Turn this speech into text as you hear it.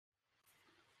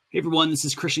Hey everyone, this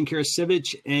is Christian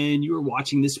Karasevich, and you are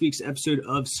watching this week's episode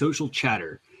of Social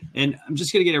Chatter. And I'm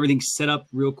just going to get everything set up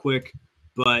real quick,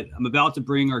 but I'm about to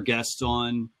bring our guests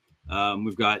on.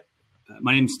 We've got,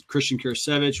 my name's Christian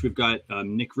Karasevich. We've got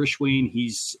Nick Rishwain.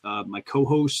 He's my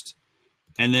co-host.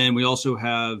 And then we also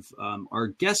have our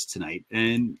guest tonight,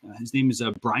 and his name is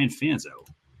Brian Fanzo.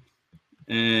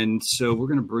 And so we're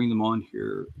going to bring them on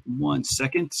here 1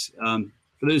 second. For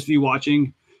those of you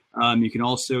watching, you can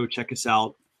also check us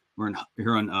out. We're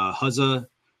here on Huzza,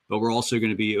 but we're also going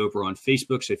to be over on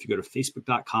Facebook. So if you go to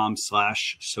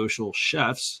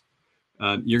facebook.com/socialchefs,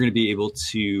 you're going to be able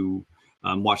to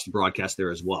watch the broadcast there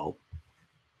as well.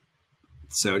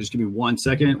 So just give me 1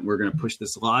 second. We're going to push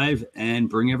this live and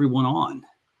bring everyone on.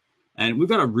 And we've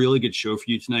got a really good show for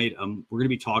you tonight. We're going to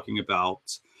be talking about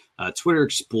Twitter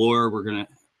Explorer. We're going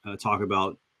to talk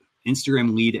about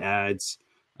Instagram lead ads,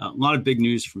 a lot of big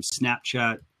news from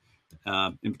Snapchat.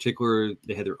 In particular,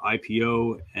 they had their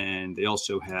IPO, and they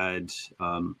also had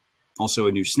also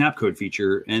a new snap code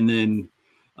feature. And then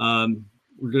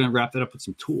we're going to wrap that up with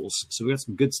some tools. So we got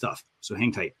some good stuff. So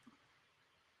hang tight.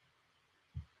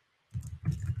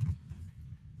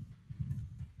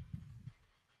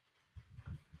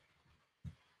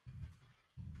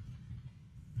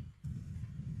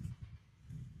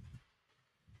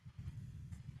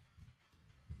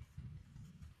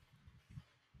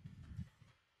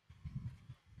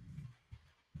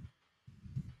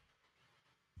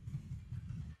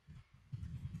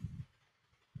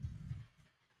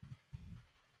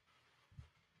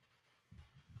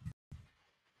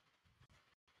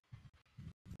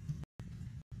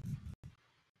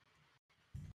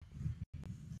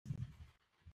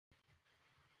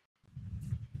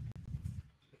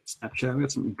 Snapchat, we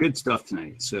got some good stuff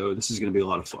tonight. So this is going to be a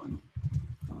lot of fun.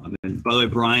 And by the way,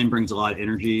 Brian brings a lot of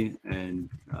energy, and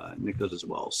Nick does as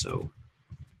well. So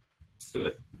let's do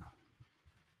it.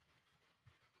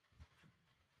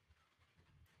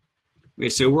 Okay,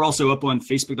 so we're also up on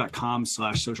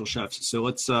facebook.com/socialchefs. So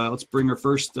let's bring our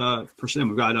first person in.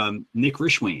 We've got Nick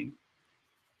Rishwain.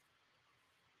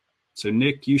 So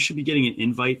Nick, you should be getting an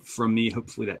invite from me.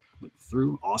 Hopefully that went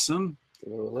through. Awesome.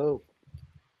 Hello.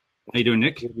 How you doing,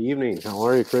 Nick? Good evening. How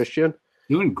are you, Christian?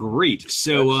 Doing great.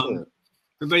 So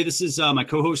everybody, this is my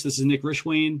co-host. This is Nick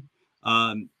Rishwain.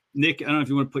 Nick, I don't know if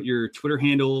you want to put your Twitter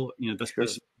handle, best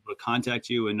place to contact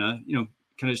you, and kind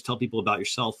of just tell people about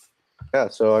yourself. Yeah,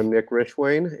 so I'm Nick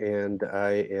Rishwain, and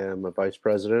I am a vice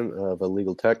president of a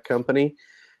legal tech company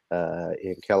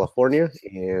in California.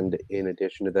 And in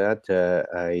addition to that,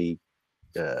 I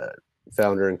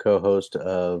founder and co-host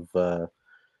of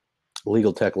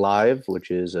Legal Tech Live, which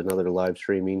is another live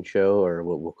streaming show, or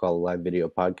what we'll call a live video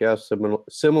podcast,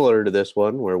 similar to this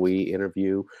one, where we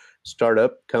interview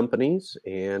startup companies.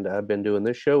 And I've been doing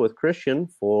this show with Christian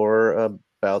for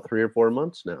about 3 or 4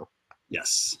 months now.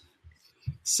 Yes.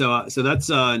 So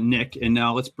that's Nick, and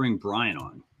now let's bring Brian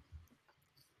on.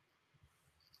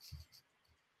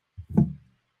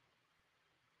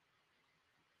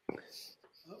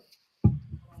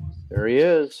 There he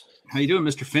is. How you doing,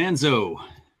 Mr. Fanzo?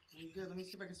 Good. Let me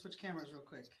see if I can switch cameras real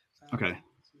quick. Okay.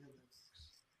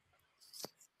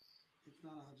 If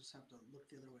not, I'll just have to look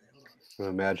the other way. Hold on.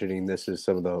 I'm imagining this is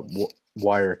some of the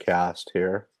Wirecast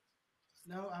here.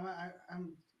 No,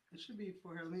 I'm. It should be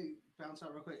for here. Let me bounce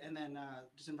out real quick, and then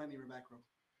just invite me back real.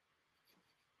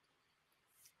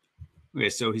 Okay,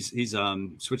 so he's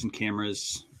switching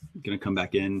cameras. Going to come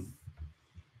back in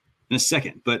a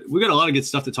second, but we got a lot of good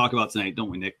stuff to talk about tonight,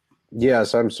 don't we, Nick?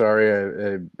 Yes, I'm sorry.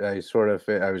 I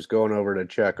was going over to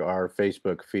check our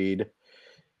Facebook feed,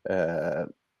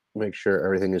 make sure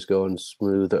everything is going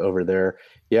smooth over there.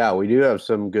 Yeah, we do have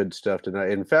some good stuff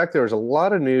tonight. In fact, there was a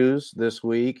lot of news this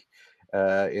week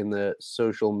in the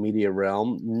social media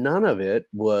realm. None of it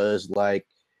was like,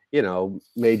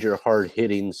 major hard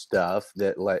hitting stuff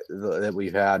that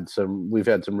we've had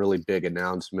some really big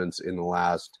announcements in the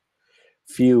last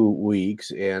few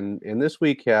weeks, and this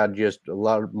week had just a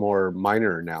lot more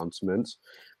minor announcements,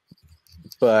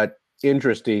 but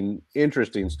interesting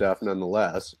stuff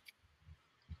nonetheless.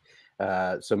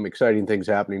 Some exciting things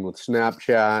happening with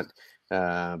Snapchat,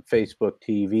 Facebook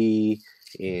TV,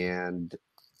 and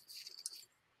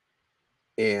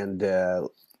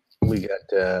we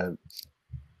got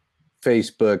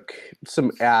Facebook,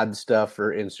 some ad stuff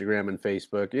for Instagram and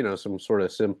Facebook, some sort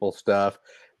of simple stuff.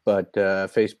 But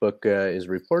Facebook is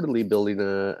reportedly building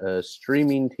a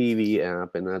streaming TV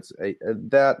app, and that's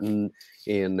that and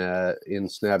in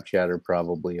Snapchat are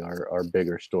probably our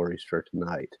bigger stories for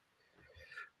tonight.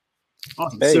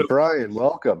 Awesome. Hey, Brian,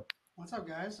 welcome. What's up,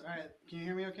 guys? All right, can you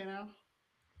hear me okay now?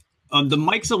 The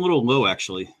mic's a little low,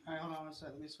 actually. All right, hold on one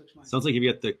second. Let me switch mic. Sounds like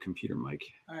you got the computer mic.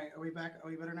 All right, are we back? Are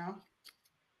we better now?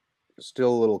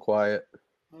 Still a little quiet.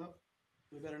 Oh,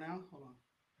 we better now? Hold on.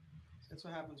 That's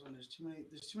what happens when there's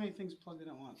too many things plugged in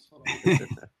at once. Hold on.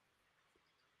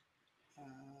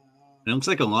 It looks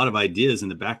like a lot of ideas in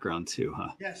the background too,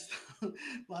 huh? Yes,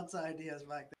 lots of ideas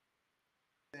back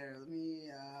there. Let me.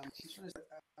 I'm trying to.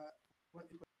 What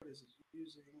is it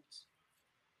using?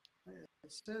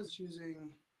 It says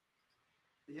using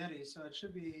the Yeti, so it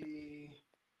should be.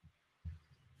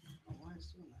 Oh, why is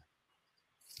it doing that?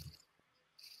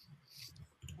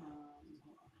 Hold on.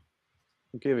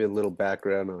 I'll give you a little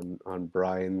background on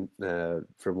Brian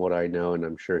from what I know, and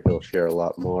I'm sure he'll share a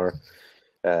lot more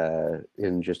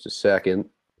in just a second.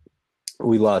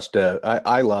 We lost.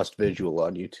 I lost visual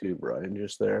on YouTube, Brian,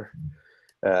 just there.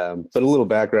 But a little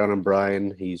background on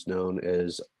Brian. He's known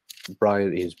as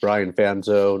Brian. He's Brian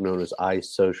Fanzo, known as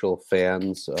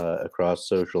iSocialFanz across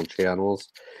social channels.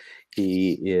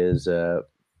 He is a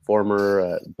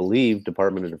former, believed,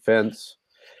 Department of Defense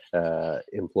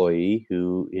employee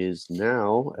who is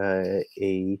now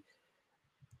a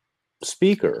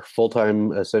speaker,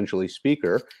 full-time essentially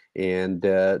speaker, and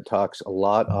talks a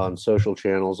lot on social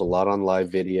channels, a lot on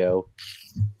live video.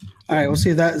 All right, we'll see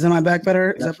if that is. Am I back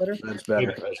better? Is that better? That's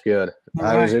better. That's good. All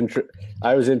I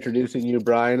right. was introducing you,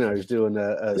 Brian. I was doing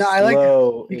a No, I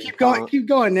slow. like. Keep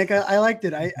going, Nick. I liked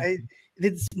it.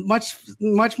 It's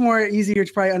much more easier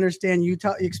to probably understand you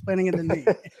explaining it than me.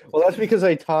 Well, that's because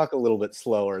I talk a little bit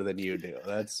slower than you do.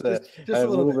 That's just I'm a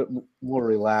little bit more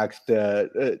relaxed.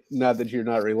 Not that you're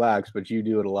not relaxed, but you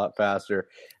do it a lot faster.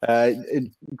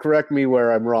 Correct me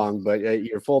where I'm wrong, but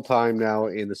you're full time now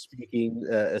in the speaking,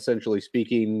 essentially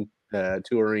speaking,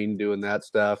 touring, doing that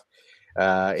stuff.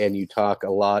 And you talk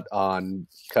a lot on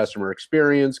customer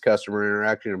experience, customer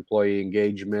interaction, employee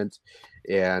engagement,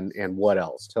 and what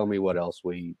else? Tell me what else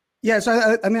we. Yeah,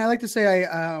 so I mean, I like to say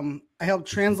I help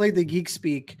translate the geek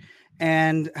speak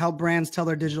and help brands tell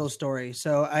their digital story.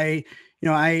 So I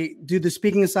do the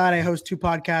speaking side. I host 2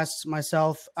 podcasts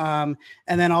myself, and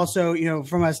then also,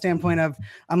 from a standpoint of,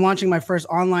 I'm launching my first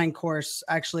online course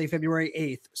actually February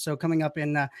 8th. So coming up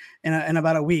in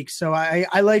about a week. So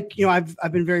I like, I've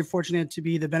been very fortunate to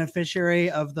be the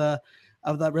beneficiary of the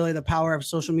really the power of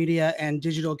social media and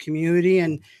digital community,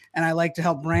 and I like to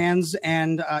help brands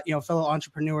and fellow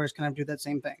entrepreneurs kind of do that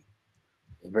same thing.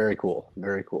 Very cool.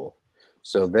 Very cool.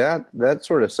 So that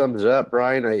sort of sums it up,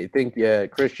 Brian. I think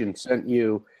Christian sent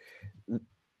you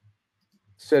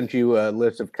a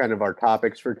list of kind of our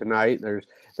topics for tonight. There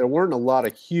weren't a lot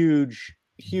of huge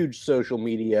social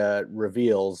media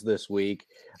reveals this week,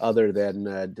 other than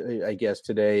I guess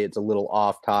today it's a little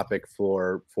off topic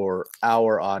for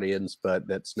our audience, but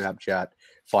that Snapchat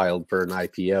filed for an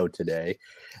IPO today.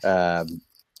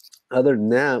 Other than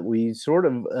that, we sort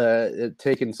of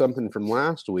taken something from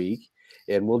last week,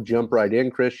 and we'll jump right in,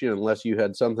 Christian, unless you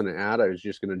had something to add. I was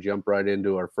just going to jump right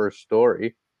into our first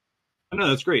story. No,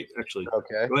 that's great, actually.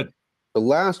 Okay. Go ahead. So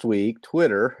last week,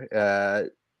 Twitter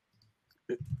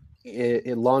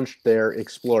it launched their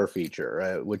Explore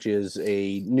feature, which is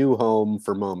a new home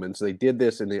for Moments. They did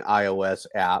this in the iOS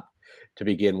app to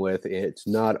begin with. It's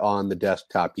not on the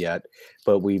desktop yet,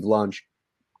 but we've launched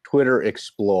Twitter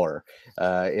Explore.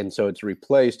 And so it's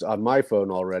replaced on my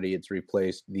phone already. It's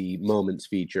replaced the Moments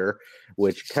feature,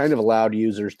 which kind of allowed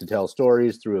users to tell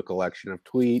stories through a collection of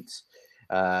tweets.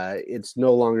 It's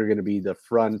no longer going to be the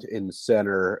front and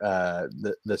center,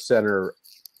 the center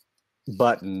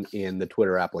button in the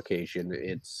Twitter application.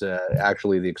 It's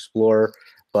actually the Explore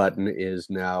button is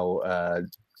now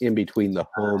in between the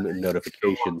home and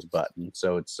notifications button.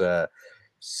 So it's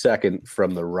second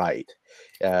from the right.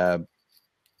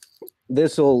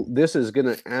 This is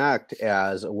going to act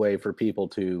as a way for people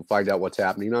to find out what's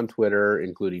happening on Twitter,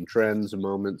 including trends,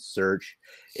 moments, search,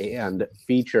 and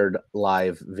featured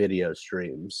live video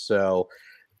streams. So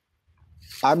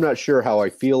I'm not sure how I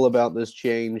feel about this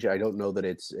change. I don't know that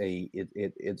it's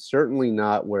certainly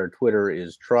not where Twitter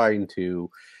is trying to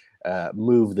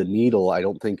move the needle. I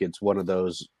don't think it's one of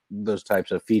those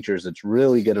types of features that's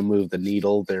really going to move the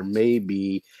needle. There may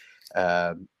be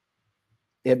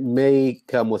it may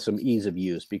come with some ease of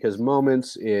use, because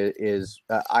Moments is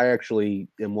I actually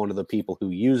am one of the people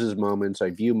who uses Moments. I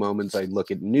view Moments. I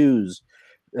look at news,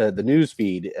 the news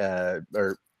feed,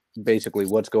 or basically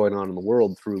what's going on in the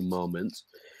world through Moments.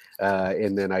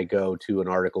 And then I go to an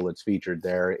article that's featured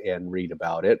there and read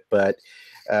about it. But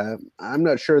I'm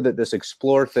not sure that this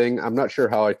Explore thing, I'm not sure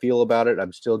how I feel about it.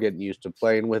 I'm still getting used to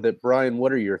playing with it. Brian,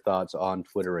 what are your thoughts on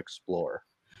Twitter Explore?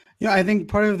 I think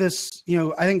part of this,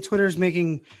 I think Twitter's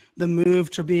making the move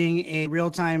to being a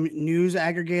real-time news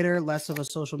aggregator, less of a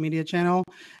social media channel.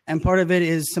 And part of it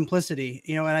is simplicity,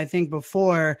 and I think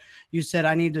before you said,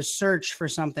 I need to search for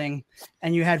something,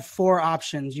 and you had 4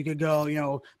 options. You could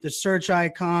go, the search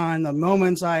icon, the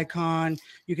moments icon,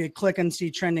 you could click and see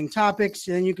trending topics,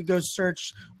 and then you could go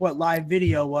search what live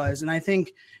video was. And I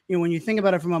think, when you think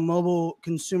about it from a mobile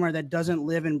consumer that doesn't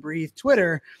live and breathe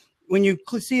Twitter, when you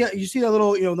see the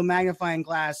little, the magnifying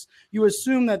glass, you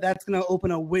assume that that's going to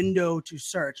open a window to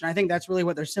search. And I think that's really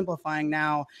what they're simplifying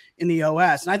now in the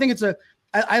OS. And I think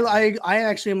I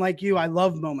actually am like you. I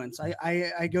love Moments.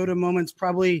 I go to Moments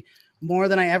probably more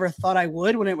than I ever thought I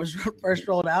would when it was first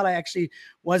rolled out. I actually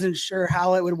wasn't sure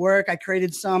how it would work. I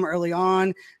created some early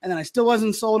on, and then I still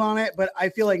wasn't sold on it. But I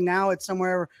feel like now it's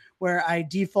somewhere where I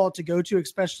default to go to,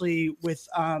 especially with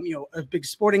a big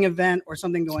sporting event or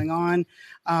something going on.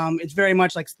 It's very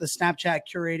much like the Snapchat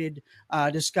curated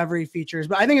discovery features.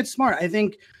 But I think it's smart. I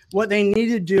think what they need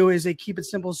to do is they keep it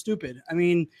simple, stupid. I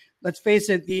mean, let's face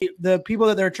it, the people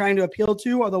that they're trying to appeal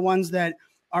to are the ones that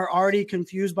are already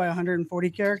confused by 140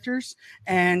 characters,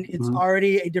 and it's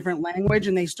already a different language.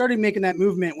 And they started making that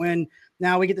movement when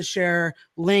now we get to share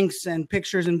links and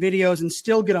pictures and videos and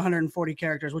still get 140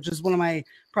 characters, which is one of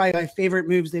probably my favorite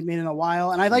moves they've made in a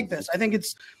while. And I like this. I think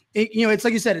it's like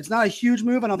you said, it's not a huge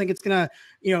move. I don't think it's going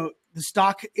to, the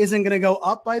stock isn't going to go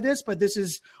up by this, but this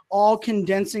is all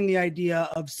condensing the idea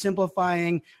of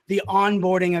simplifying the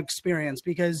onboarding experience,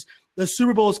 because the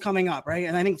Super Bowl is coming up, right?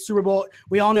 And I think Super Bowl,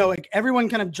 we all know, like, everyone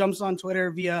kind of jumps on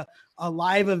Twitter via a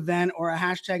live event or a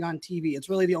hashtag on TV. It's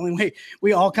really the only way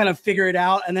we all kind of figure it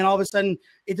out. And then all of a sudden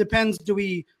it depends, do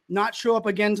we not show up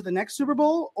again to the next Super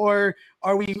Bowl, or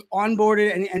are we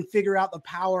onboarded and figure out the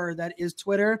power that is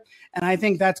Twitter? And I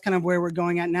think that's kind of where we're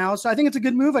going at now. So I think it's a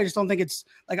good move. I just don't think it's,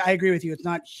 like, I agree with you, it's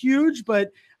not huge,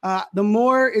 but the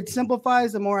more it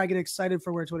simplifies, the more I get excited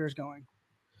for where Twitter is going.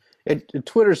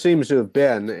 Twitter seems to have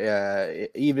been,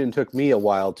 even took me a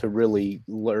while to really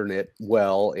learn it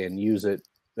well and use it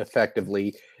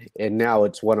effectively, and now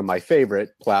it's one of my favorite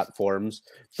platforms.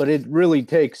 But it really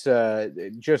takes,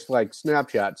 just like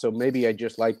Snapchat, so maybe I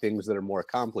just like things that are more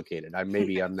complicated. I'm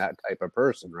that type of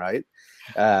person, right?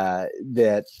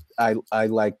 That I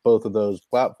like both of those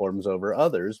platforms over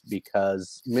others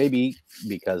because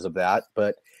of that,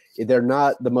 but they're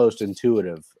not the most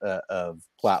intuitive of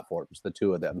platforms, the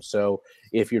two of them. So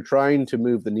if you're trying to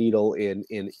move the needle in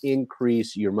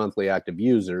increase your monthly active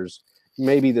users,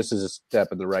 maybe this is a step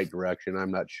in the right direction.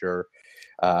 I'm not sure.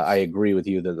 I agree with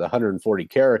you that the 140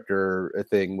 character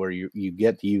thing, where you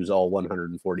get to use all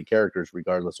 140 characters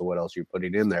regardless of what else you're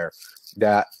putting in there,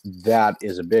 that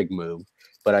is a big move.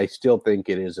 But I still think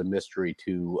it is a mystery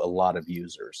to a lot of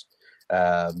users.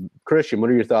 Christian, what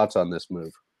are your thoughts on this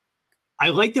move? I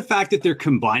like the fact that they're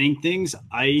combining things.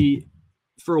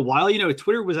 For a while,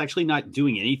 Twitter was actually not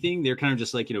doing anything. They're kind of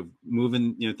just like,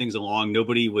 moving, things along.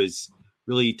 Nobody was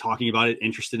really talking about it,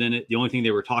 interested in it. The only thing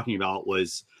they were talking about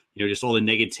was, just all the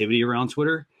negativity around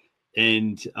Twitter.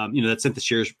 And, that sent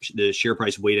the share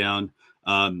price way down.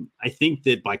 I think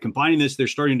that by combining this, they're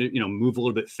starting to, move a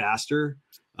little bit faster.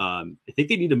 I think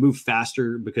they need to move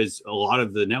faster because a lot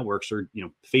of the networks are,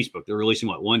 Facebook, they're releasing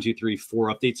 1, 2, 3,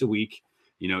 4 updates a week.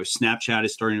 Snapchat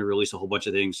is starting to release a whole bunch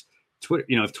of things. Twitter,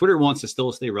 if Twitter wants to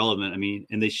still stay relevant,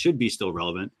 and they should be still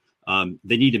relevant,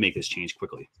 they need to make this change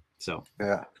quickly. So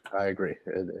yeah, I agree.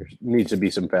 There needs to be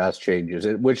some fast changes.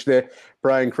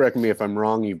 Brian, correct me if I'm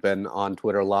wrong. You've been on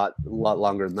Twitter a lot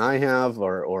longer than I have,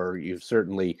 or you've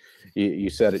certainly you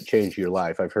said it changed your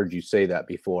life. I've heard you say that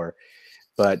before,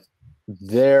 but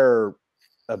their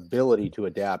ability to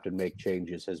adapt and make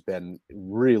changes has been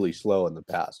really slow in the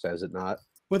past, has it not?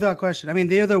 Without question. I mean,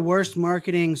 they're the worst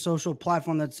marketing social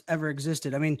platform that's ever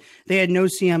existed. I mean, they had no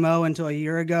CMO until a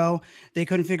year ago. They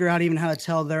couldn't figure out even how to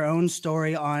tell their own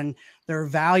story on their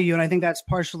value. And I think that's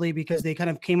partially because they kind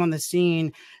of came on the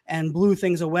scene and blew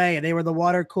things away. They were the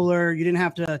water cooler. You didn't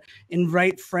have to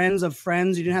invite friends of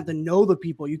friends. You didn't have to know the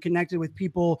people. You connected with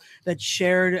people that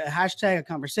shared a hashtag, a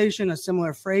conversation, a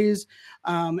similar phrase,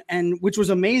 and which was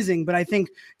amazing. But I think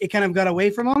it kind of got away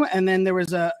from them. And then there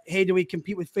was hey, do we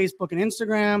compete with Facebook and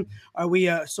Instagram? Are we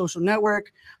a social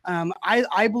network?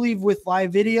 I believe with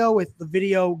live video, with the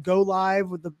video go live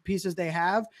with the pieces they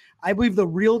have, I believe the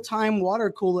real-time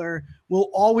water cooler will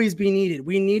always be needed.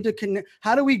 We need to connect.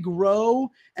 How do we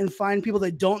grow and find people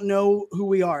that don't know who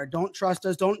we are, don't trust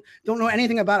us, don't know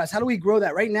anything about us? How do we grow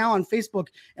that? Right now on Facebook,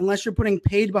 unless you're putting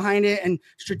paid behind it and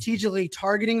strategically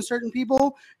targeting certain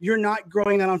people, you're not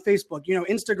growing that on Facebook.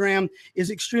 Instagram is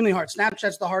extremely hard.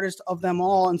 Snapchat's the hardest of them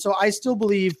all. And so I still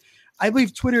believe,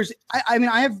 Twitter's, I'm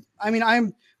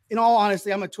in all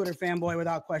honesty, I'm a Twitter fanboy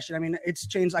without question. I mean, it's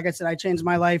changed. Like I said, I changed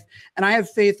my life, and I have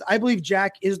faith. I believe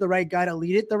Jack is the right guy to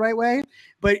lead it the right way.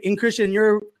 But in Christian,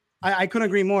 I couldn't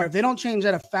agree more. If they don't change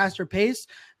at a faster pace,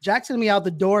 Jack's going to be out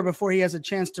the door before he has a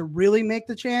chance to really make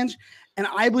the change. And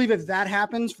I believe if that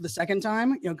happens for the second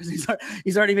time, because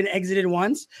he's already been exited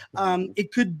once,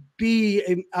 it could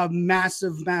be a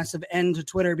massive, massive end to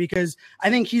Twitter, because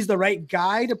I think he's the right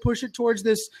guy to push it towards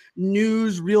this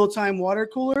news real-time water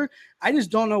cooler. I just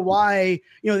don't know why.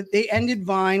 They ended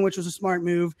Vine, which was a smart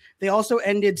move. They also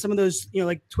ended some of those,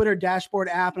 like Twitter dashboard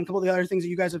app and a couple of the other things that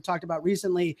you guys have talked about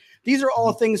recently. These are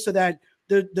all things so that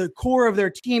the core of their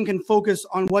team can focus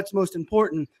on what's most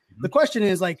important. The question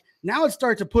is, like, now it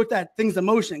starts to put that things in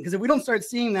motion, because if we don't start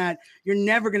seeing that, you're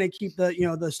never going to keep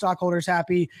the stockholders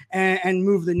happy and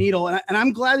move the needle. And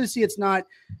I'm glad to see it's not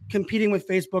competing with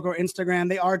Facebook or Instagram.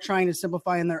 They are trying to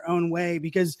simplify in their own way,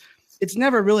 because it's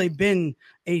never really been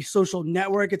a social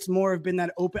network. It's more of been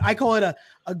that open. I call it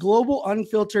a global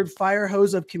unfiltered fire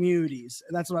hose of communities.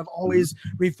 And that's what I've always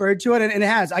referred to it. And it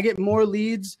has. I get more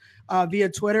leads via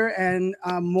Twitter, and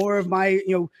more of my,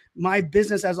 my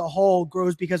business as a whole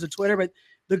grows because of Twitter. But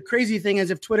the crazy thing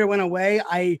is, if Twitter went away,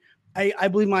 I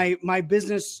believe my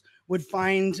business would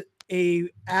find a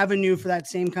avenue for that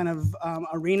same kind of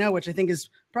arena, which I think is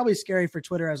probably scary for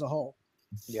Twitter as a whole.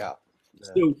 Yeah.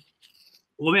 So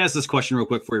let me ask this question real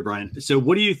quick for you, Brian. So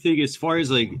what do you think, as far as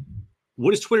like,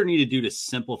 what does Twitter need to do to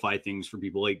simplify things for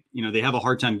people? Like, they have a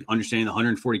hard time understanding the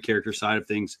 140 character side of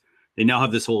things. They now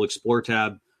have this whole explore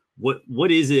tab.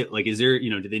 What is it like? Is there,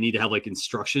 do they need to have like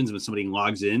instructions when somebody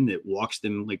logs in that walks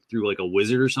them like through like a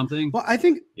wizard or something? Well, I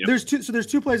think there's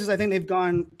two places I think they've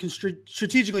gone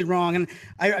strategically wrong. And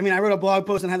I mean, I wrote a blog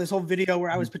post and had this whole video where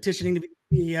I was petitioning to be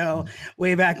CEO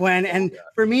way back when. And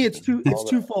for me, it's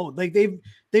twofold. Like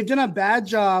they've done a bad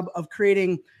job of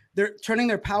turning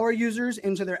their power users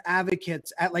into their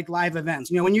advocates at like live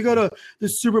events. When you go to the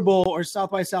Super Bowl or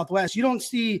South by Southwest, you don't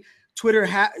see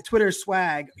Twitter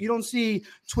swag. You don't see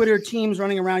Twitter teams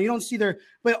running around. You don't see but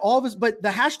the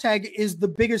hashtag is the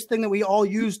biggest thing that we all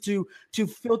use to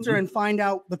filter and find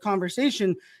out the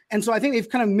conversation. And so I think they've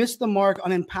kind of missed the mark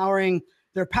on empowering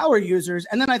their power users.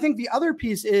 And then I think the other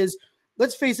piece is,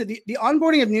 let's face it, the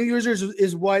onboarding of new users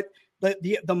is what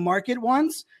the market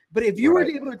wants. But if you were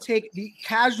to be able to take the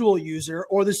casual user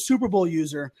or the Super Bowl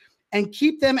user and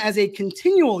keep them as a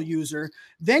continual user,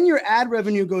 then your ad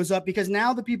revenue goes up, because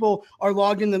now the people are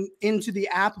logged into the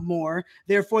app more.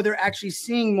 Therefore, they're actually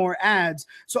seeing more ads.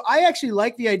 So I actually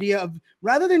like the idea of,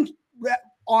 rather than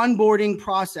onboarding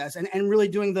process and really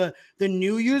doing the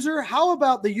new user, how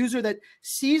about the user that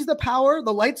sees the power,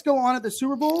 the lights go on at the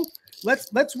Super Bowl?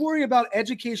 Let's worry about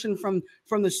education from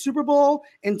the Super Bowl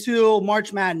until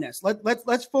March Madness.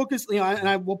 Let's focus, and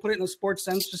I will put it in a sports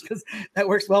sense just because that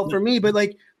works well for me. But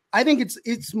like, I think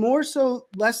it's more so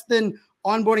less than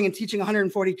onboarding and teaching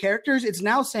 140 characters. It's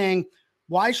now saying,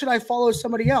 why should I follow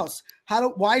somebody else?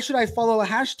 Why should I follow a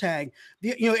hashtag?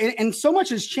 And so much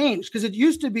has changed, because it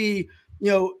used to be,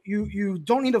 you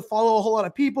don't need to follow a whole lot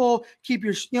of people, keep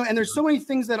your, and there's so many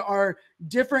things that are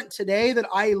different today that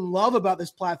I love about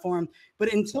this platform.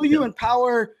 But until you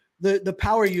empower the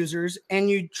power users and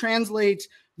you translate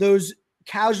those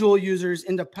casual users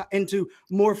into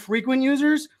more frequent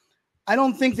users, I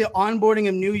don't think the onboarding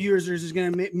of new users is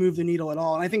going to move the needle at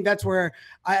all. And I think that's where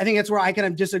I kind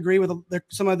of disagree with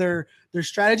some of their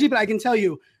strategy. But I can tell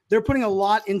you, they're putting a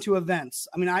lot into events.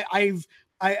 I mean,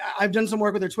 I've done some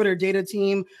work with their Twitter data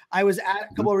team. I was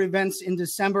at a couple of events in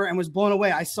December and was blown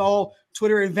away. I saw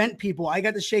Twitter event people. I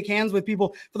got to shake hands with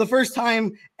people for the first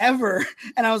time ever.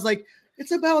 And I was like,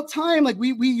 it's about time. Like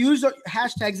we use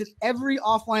hashtags at every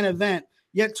offline event,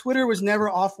 yet Twitter was never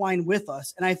offline with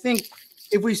us. And I think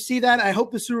if we see that, I hope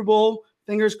the Super Bowl,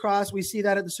 fingers crossed, we see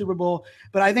that at the Super Bowl.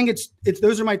 But I think it's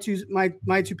those are my two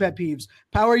pet peeves.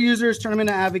 Power users, turn them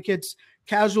into advocates.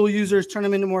 Casual users, turn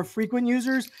them into more frequent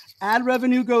users. Ad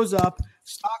revenue goes up.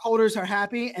 Stockholders are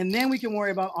happy. And then we can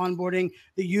worry about onboarding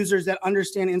the users that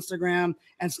understand Instagram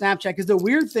and Snapchat. Because the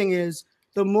weird thing is,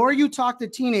 the more you talk to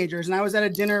teenagers, and I was at a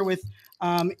dinner with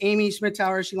Amy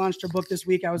Schmittauer. She launched her book this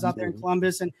week. I was out there in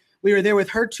Columbus, and we were there with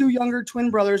her two younger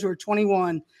twin brothers who are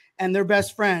 21 and their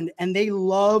best friend. And they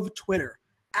love Twitter.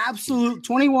 Absolute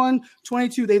 21,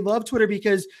 22. They love Twitter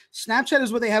because Snapchat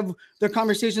is where they have their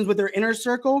conversations with their inner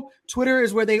circle. Twitter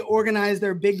is where they organize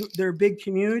their big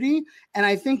community. And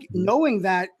I think knowing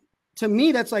that, to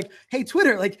me, that's like, hey,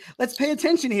 Twitter, like, let's pay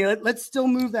attention here. Let's still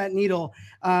move that needle.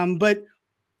 But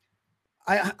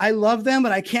I love them,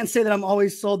 but I can't say that I'm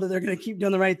always sold that they're going to keep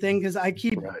doing the right thing, because I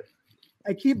keep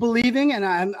I keep believing, and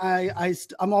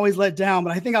I'm always let down.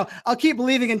 But I think I'll keep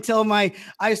believing until my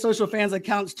iSocialFanz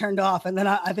account's turned off, and then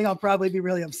I think I'll probably be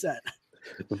really upset.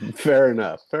 Fair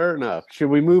enough. Fair enough. Should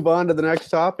we move on to the next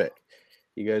topic?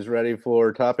 You guys ready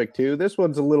for topic 2? This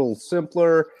one's a little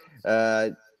simpler.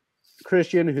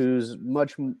 Christian, who's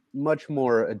much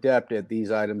more adept at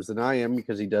these items than I am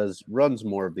because he runs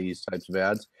more of these types of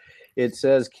ads. It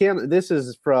says, this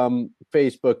is from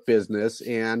Facebook Business,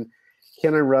 and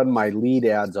can I run my lead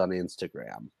ads on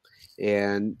Instagram?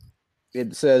 And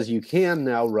it says you can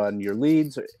now run your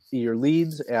leads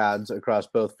ads across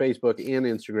both Facebook and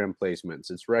Instagram placements.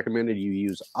 It's recommended you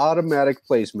use automatic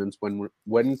placements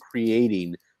when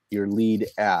creating your lead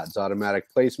ads. Automatic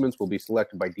placements will be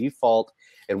selected by default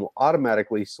and will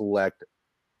automatically select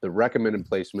the recommended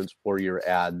placements for your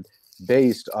ad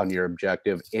based on your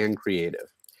objective and creative.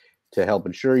 To help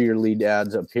ensure your lead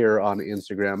ads appear on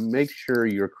Instagram, make sure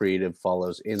your creative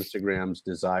follows Instagram's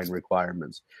design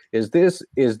requirements.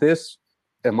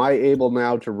 Am I able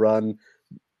now to run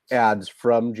ads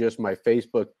from just my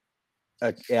Facebook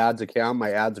ads account,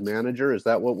 my ads manager? Is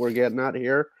that what we're getting at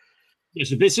here? Yeah,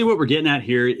 so basically what we're getting at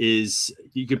here is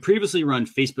you could previously run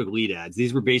Facebook lead ads.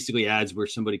 These were basically ads where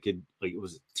somebody could, like, it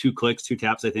was 2 clicks, 2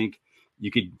 taps, I think. You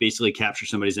could basically capture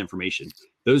somebody's information.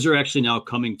 Those are actually now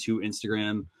coming to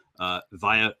Instagram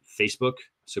via Facebook.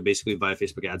 So basically via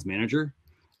Facebook Ads Manager.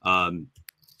 And,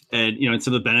 and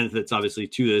some of the benefits obviously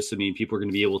to this, I mean, people are going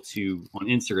to be able to, on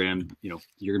Instagram, you're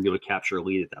going to be able to capture a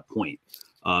lead at that point.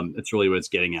 That's really what it's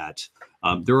getting at.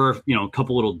 There are, a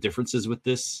couple little differences with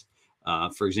this.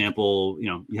 For example,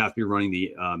 you have to be running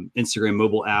the Instagram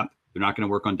mobile app. They're not going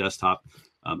to work on desktop.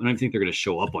 I don't think they're going to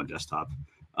show up on desktop.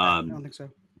 I don't think so.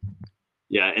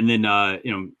 Yeah, and then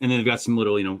and then they've got some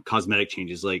little cosmetic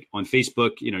changes. Like on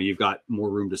Facebook, you've got more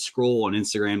room to scroll. On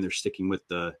Instagram, they're sticking with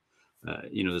the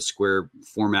the square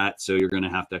format, so you're going to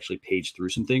have to actually page through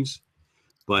some things.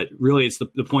 But really, it's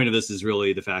the point of this is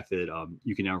really the fact that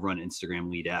you can now run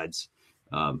Instagram lead ads,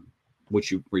 where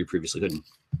you previously couldn't.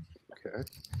 Okay.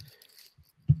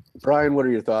 Brian, what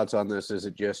are your thoughts on this? Is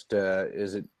it just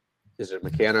is it a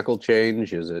mechanical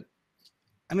change? Is it?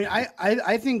 I mean,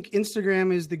 I think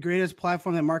Instagram is the greatest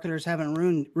platform that marketers haven't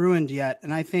ruined yet,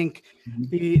 and I think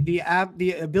the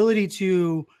ability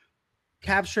to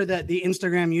capture that the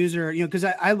Instagram user, because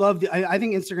I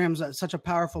think Instagram's such a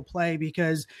powerful play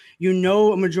because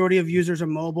a majority of users are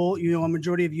mobile. A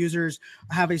majority of users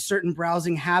have a certain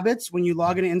browsing habits. When you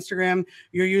log into Instagram,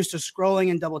 you're used to scrolling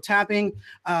and double tapping.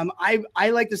 I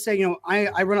like to say,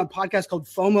 I run a podcast called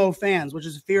FOMO Fans, which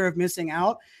is fear of missing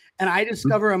out. And I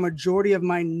discover a majority of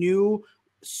my new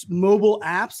mobile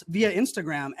apps via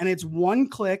Instagram, and it's one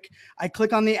click. I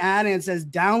click on the ad and it says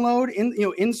download,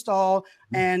 install,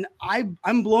 and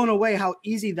I'm blown away how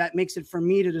easy that makes it for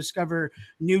me to discover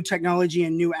new technology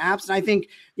and new apps. And I think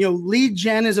lead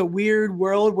gen is a weird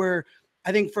world where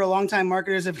I think for a long time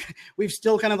marketers we've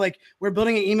still kind of like we're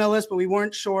building an email list, but we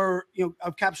weren't sure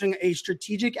of capturing a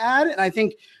strategic ad. And I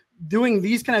think doing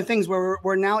these kind of things where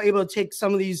we're now able to take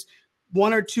some of these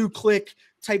 1 or 2 click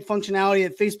type functionality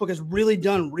that Facebook has really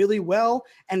done really well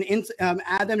and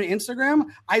add them to Instagram.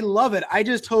 I love it. I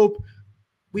just hope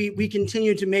we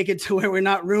continue to make it to where we're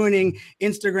not ruining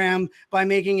Instagram by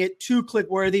making it 2-click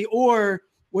worthy, or,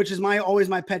 which is always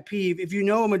my pet peeve, if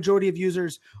a majority of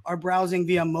users are browsing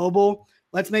via mobile,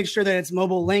 let's make sure that it's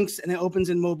mobile links and it opens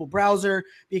in mobile browser,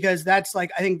 because that's I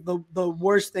think the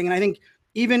worst thing. And I think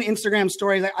even Instagram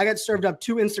stories, I got served up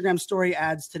 2 Instagram story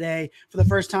ads today for the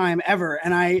first time ever.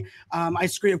 And I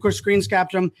screen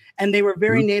capped them, and they were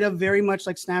very native, very much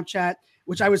like Snapchat,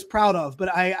 which I was proud of.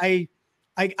 But I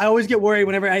always get worried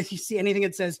whenever I see anything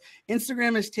that says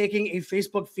Instagram is taking a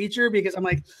Facebook feature, because I'm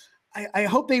like, I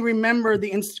hope they remember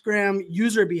the Instagram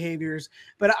user behaviors.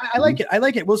 But I like it. I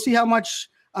like it. We'll see how much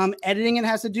editing it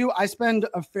has to do. I spend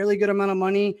a fairly good amount of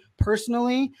money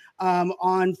personally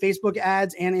on Facebook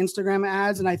ads and Instagram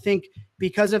ads. And I think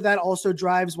because of that also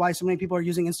drives why so many people are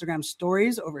using Instagram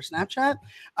stories over Snapchat.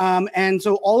 And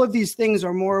so all of these things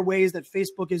are more ways that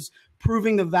Facebook is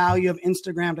proving the value of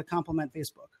Instagram to complement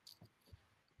Facebook.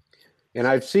 And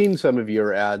I've seen some of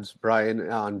your ads, Brian,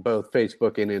 on both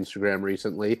Facebook and Instagram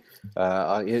recently.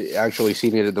 Actually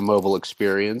seen it at the mobile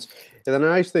experience. And the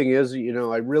nice thing is,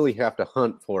 I really have to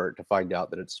hunt for it to find out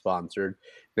that it's sponsored.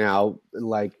 Now,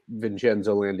 like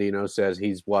Vincenzo Landino says,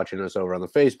 he's watching us over on the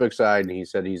Facebook side, and he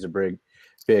said he's a big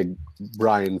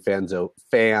Brian Fanzo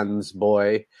fans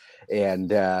boy.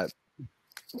 And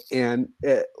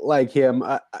like him,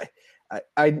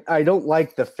 I don't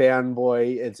like the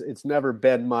fanboy. It's never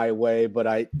been my way, but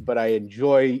I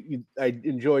enjoy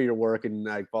your work, and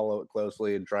I follow it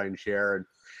closely and try and share.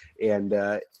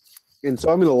 And And so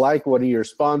I'm going to like one of your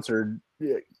sponsored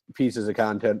pieces of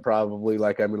content, probably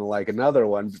like I'm going to like another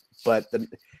one, but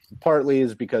partly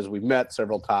is because we've met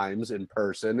several times in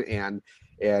person, and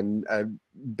I've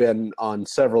been on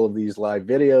several of these live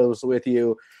videos with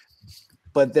you,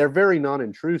 but they're very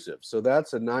non-intrusive. So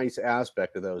that's a nice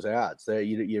aspect of those ads.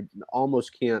 You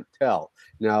almost can't tell.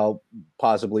 Now,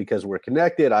 possibly because we're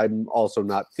connected, I'm also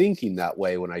not thinking that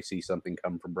way when I see something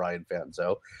come from Brian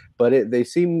Fanzo, but they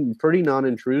seem pretty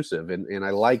non-intrusive, and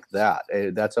I like that.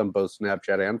 That's on both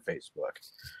Snapchat and Facebook.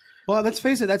 Well, let's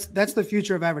face it, that's the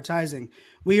future of advertising.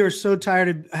 We are so tired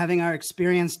of having our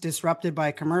experience disrupted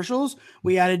by commercials.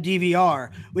 We added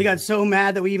DVR. We got so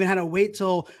mad that we even had to wait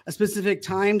till a specific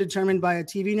time determined by a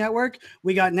TV network.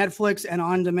 We got Netflix and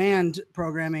on-demand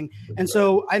programming. And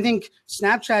so I think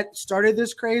Snapchat started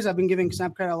this craze. I've been giving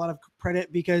Snapchat a lot of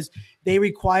credit because they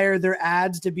require their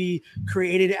ads to be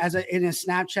created in a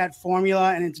Snapchat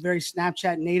formula, and it's very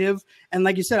Snapchat native. And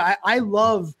like you said, I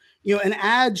love, an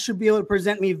ad should be able to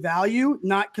present me value,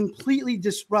 not completely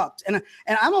disrupt. And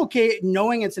I'm okay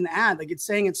knowing it's an ad, like it's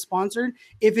saying it's sponsored,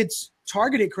 if it's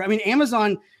targeted correct. I mean,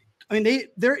 Amazon,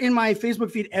 they're in my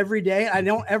Facebook feed every day. I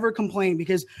don't ever complain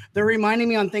because they're reminding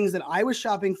me on things that I was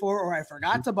shopping for or I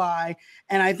forgot to buy.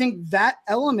 And I think that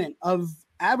element of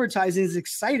advertising is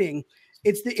exciting.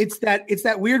 It's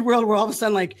that weird world where all of a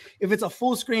sudden, like, if it's a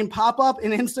full screen pop-up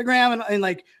in Instagram and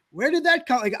like, where did that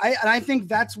come? Like, I think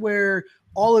that's where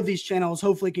all of these channels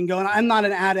hopefully can go. And I'm not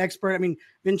an ad expert. I mean,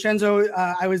 Vincenzo,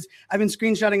 I've been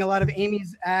screenshotting a lot of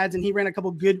Amy's ads, and he ran a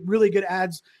couple really good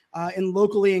ads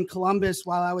locally in Columbus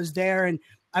while I was there. And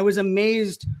I was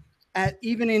amazed at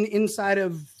even inside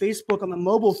of Facebook on the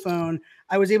mobile phone,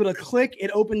 I was able to click,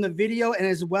 it opened the video, and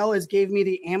as well as gave me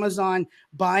the Amazon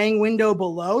buying window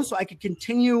below, so I could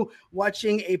continue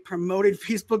watching a promoted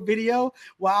Facebook video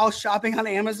while shopping on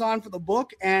Amazon for the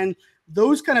book. And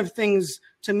those kind of things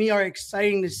to me are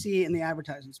exciting to see in the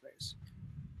advertising space.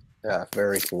 Yeah,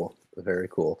 very cool. Very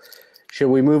cool. Should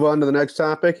we move on to the next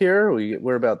topic here?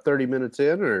 We're about 30 minutes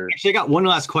in, or actually, I got one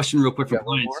last question real quick from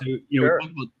Brian. So, Sure. we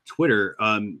talked about Twitter.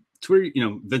 Twitter,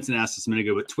 Vincent asked us a minute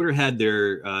ago, but Twitter had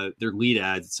their lead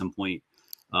ads at some point.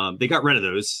 They got rid of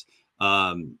those.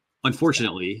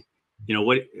 Unfortunately,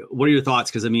 what are your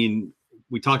thoughts? Because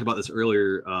we talked about this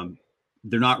earlier.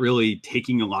 They're not really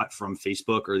taking a lot from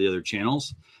Facebook or the other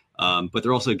channels, but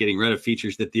they're also getting rid of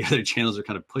features that the other channels are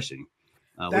kind of pushing.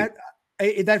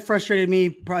 That frustrated me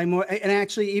probably more. And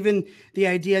actually, even the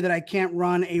idea that I can't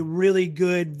run a really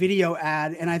good video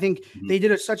ad. And I think they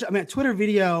did a Twitter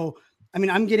video.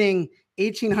 I'm getting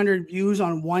 1,800 views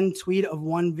on one tweet of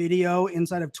one video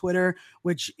inside of Twitter,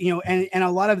 which, and a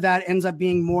lot of that ends up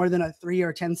being more than a 3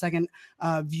 or 10 second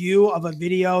view of a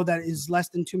video that is less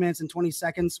than 2 minutes and 20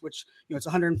 seconds, which, it's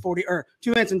 140 or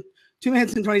 2 minutes and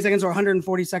 20 seconds or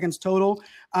 140 seconds total.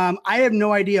 I have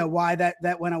no idea why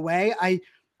that went away. I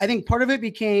think part of it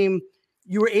became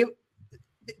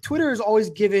Twitter has always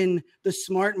given the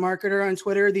smart marketer on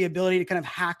Twitter the ability to kind of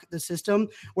hack the system,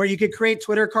 where you could create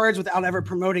Twitter cards without ever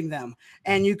promoting them.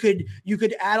 And you could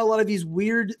add a lot of these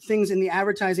weird things in the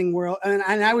advertising world. And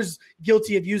I was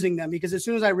guilty of using them, because as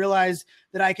soon as I realized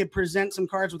that I could present some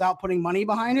cards without putting money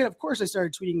behind it, of course I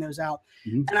started tweeting those out.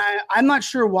 And I'm not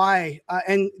sure why.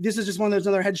 And this is just one of those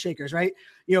other head shakers, right?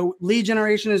 Lead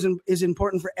generation is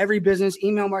important for every business.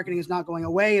 Email marketing is not going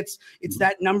away. It's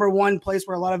that number one place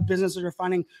where a lot of businesses are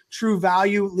finding true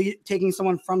value, taking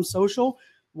someone from social.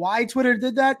 Why Twitter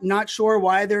did that? Not sure.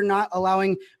 Why they're not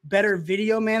allowing better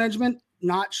video management?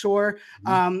 Not sure.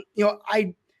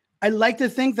 I like to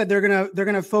think that they're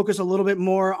gonna focus a little bit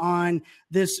more on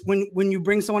this when you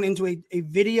bring someone into a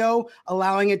video,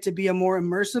 allowing it to be a more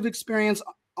immersive experience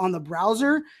on the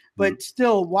browser. But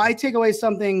still, why take away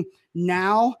something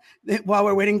now while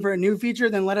we're waiting for a new feature?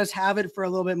 Then let us have it for a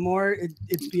little bit more.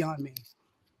 It's beyond me.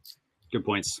 Good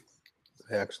points.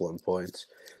 Excellent points.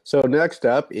 So next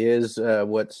up is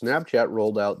what Snapchat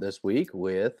rolled out this week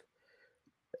with.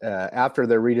 After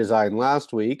their redesign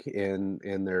last week and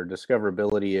their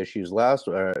discoverability issues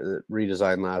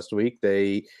redesign last week,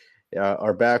 they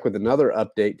are back with another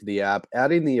update to the app,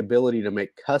 adding the ability to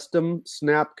make custom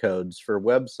snap codes for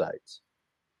websites.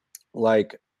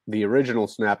 Like the original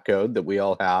snap code that we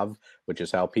all have, which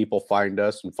is how people find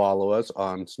us and follow us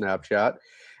on Snapchat.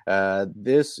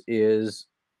 This is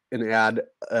an ad,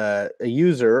 a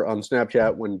user on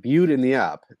Snapchat, when viewed in the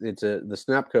app, the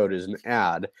snap code is an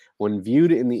ad. When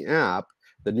viewed in the app,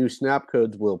 the new snap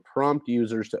codes will prompt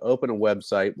users to open a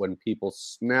website when people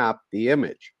snap the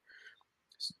image.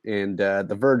 And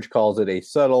The Verge calls it a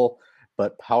subtle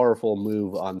but powerful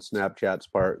move on Snapchat's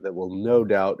part that will no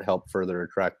doubt help further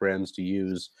attract brands to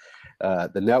use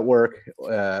the network,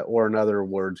 or in other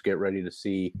words, get ready to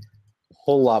see a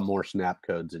whole lot more snap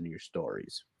codes in your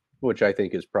stories, which I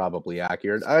think is probably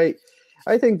accurate.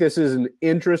 I think this is an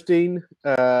interesting.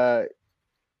 I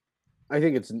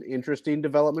think it's an interesting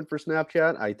development for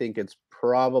Snapchat. I think it's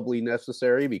probably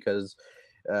necessary because,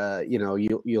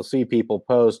 you'll see people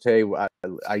post, "Hey,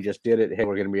 I just did it. Hey,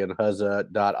 we're going to be on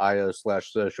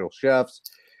huzza.io/socialchefs."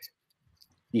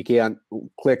 You can't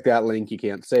click that link. You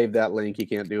can't save that link. You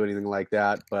can't do anything like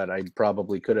that. But I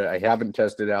probably could have. I haven't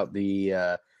tested out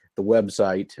the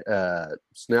website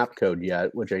snap code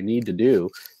yet, which I need to do.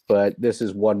 But this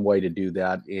is one way to do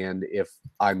that. And if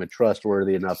I'm a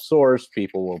trustworthy enough source,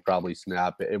 people will probably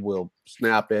snap it. It will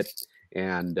snap it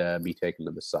and be taken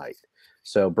to the site.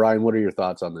 So, Brian, what are your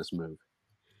thoughts on this move?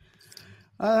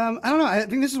 I don't know. I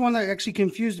think this is one that actually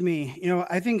confused me.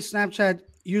 I think Snapchat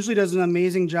usually does an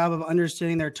amazing job of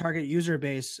understanding their target user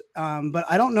base. But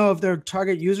I don't know if their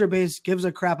target user base gives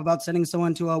a crap about sending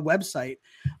someone to a website.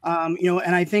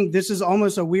 And I think this is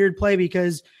almost a weird play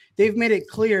because they've made it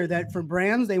clear that for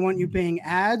brands, they want you paying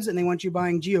ads and they want you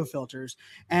buying geo filters.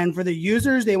 And for the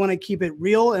users, they want to keep it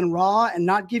real and raw and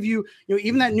not give you,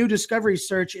 even that new discovery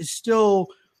search is still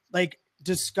like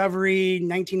discovery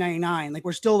 1999. Like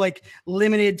we're still like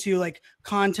limited to like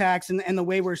contacts and the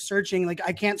way we're searching. Like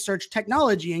I can't search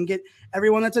technology and get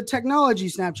everyone that's a technology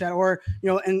Snapchat or,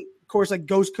 and of course like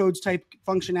ghost codes type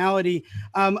functionality.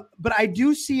 But I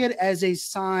do see it as a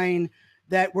sign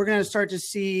that we're going to start to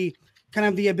see kind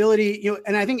of the ability,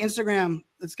 and I think Instagram,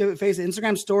 let's face it,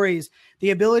 Instagram stories,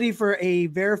 the ability for a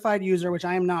verified user, which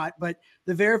I am not, but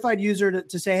the verified user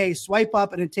to say, hey, swipe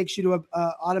up and it takes you to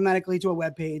automatically to a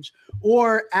web page,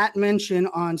 or @mention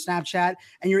on Snapchat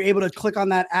and you're able to click on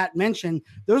that @mention.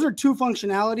 Those are two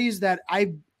functionalities that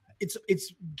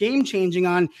it's game changing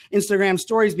on Instagram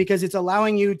stories because it's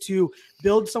allowing you to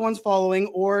build someone's following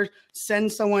or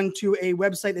send someone to a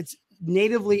website that's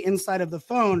natively inside of the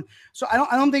phone. So I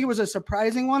don't think it was a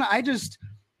surprising one. I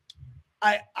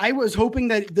was hoping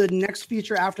that the next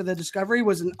feature after the discovery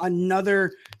was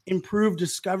another improved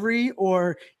discovery,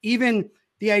 or even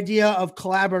the idea of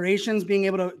collaborations, being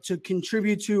able to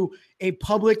contribute to a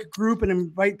public group and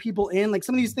invite people in, like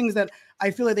some of these things that I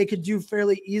feel like they could do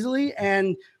fairly easily.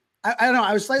 And I don't know,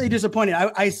 I was slightly disappointed.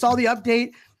 I saw the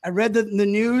update, I read the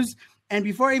news, and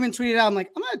before I even tweeted out, I'm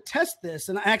like, I'm going to test this.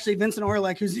 And actually, Vincent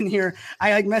Orlick, who's in here,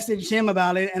 I like messaged him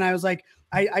about it. And I was like,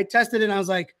 I tested it and I was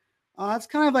like, oh, it's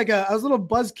kind of like I was a little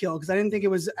buzzkill because I didn't think it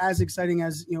was as exciting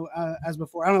as, as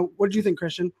before. I don't know. What did you think,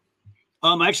 Christian?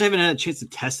 I actually haven't had a chance to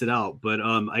test it out, but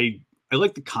I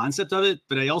like the concept of it,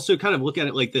 but I also kind of look at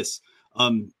it like this.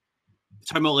 Talking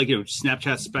about like,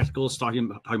 Snapchat spectacles,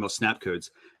 talking about snap codes.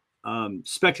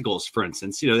 Spectacles, for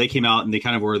instance, they came out and they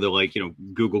kind of were the like,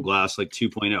 Google Glass like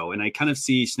 2.0. And I kind of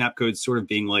see snap codes sort of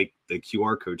being like the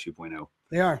QR code 2.0.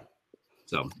 They are.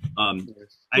 So,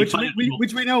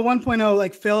 which we know 1.0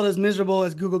 like failed as miserable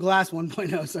as Google Glass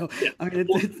 1.0. So, yeah. I mean,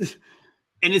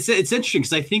 and it's interesting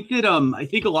because I think that I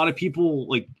think a lot of people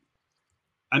like,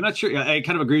 I'm not sure. I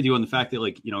kind of agree with you on the fact that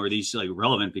like, are these like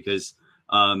relevant because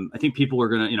I think people are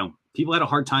going to, people had a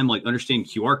hard time like understanding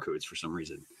QR codes for some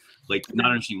reason. Like not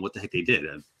understanding what the heck they did,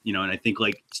 and I think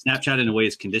like Snapchat in a way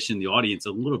has conditioned the audience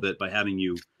a little bit by having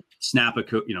you snap a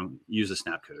code, use a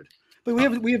snap code. But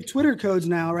we have Twitter codes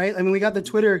now, right? I mean, we got the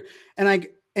Twitter and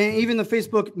even the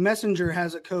Facebook Messenger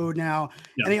has a code now.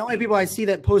 Yeah. And the only people I see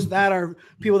that post that are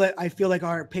people that I feel like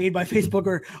are paid by Facebook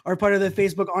or are part of the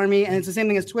Facebook army. And it's the same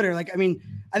thing as Twitter. Like, I mean,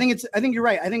 I think you're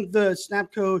right. I think the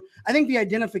snap code, I think the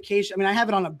identification, I mean, I have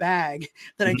it on a bag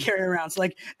that I carry around. So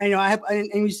like, and, and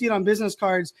you see it on business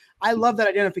cards. I love that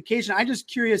identification. I'm just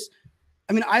curious.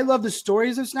 I mean, I love the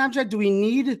stories of Snapchat. Do we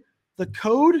need the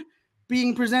code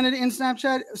being presented in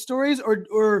Snapchat stories,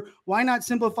 or why not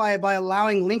simplify it by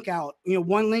allowing link out,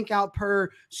 one link out per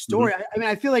story? I mean,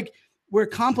 I feel like we're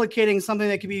complicating something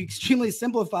that could be extremely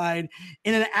simplified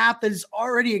in an app that is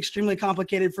already extremely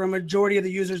complicated for a majority of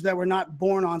the users that were not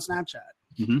born on Snapchat.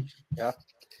 Mm-hmm.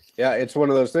 Yeah. It's one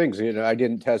of those things, I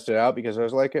didn't test it out because I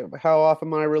was like, how often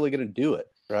am I really going to do it?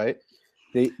 Right.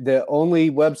 The only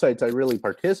websites I really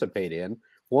participate in,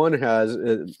 one has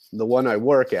the one I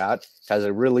work at has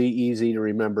a really easy to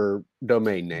remember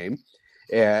domain name,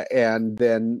 and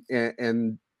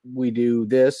we do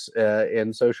this,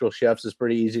 and Social Chefs is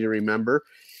pretty easy to remember,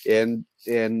 and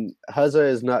Huzza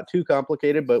is not too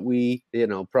complicated, but we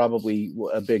probably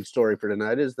a big story for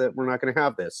tonight is that we're not going to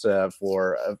have this or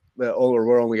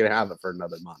we're only going to have it for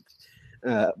another month.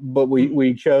 But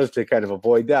we chose to kind of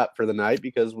avoid that for the night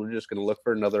because we're just going to look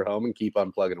for another home and keep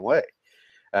on plugging away.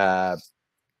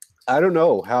 I don't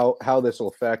know how this will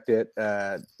affect it.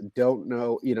 Don't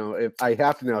know. If I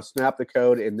have to now snap the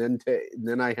code and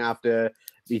then I have to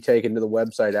be taken to the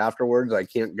website afterwards. I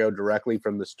can't go directly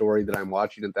from the story that I'm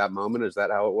watching at that moment. Is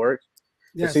that how it works?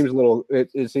 Yes. It seems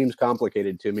it seems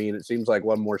complicated to me, and it seems like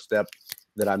one more step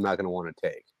that I'm not going to want to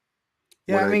take.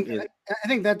 Yeah, I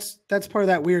think that's part of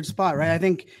that weird spot, right? I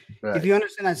think if you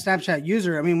understand that Snapchat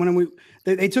user, I mean, when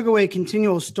they took away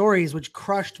continual stories, which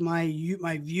crushed my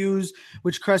views,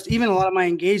 which crushed even a lot of my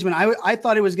engagement. I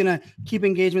thought it was going to keep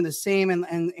engagement the same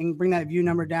and bring that view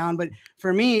number down, but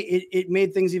for me, it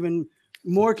made things even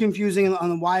more confusing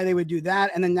on why they would do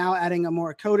that, and then now adding a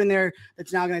more code in there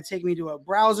that's now going to take me to a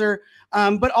browser.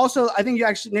 But also, I think you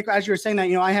actually, Nick, as you were saying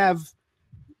that, I have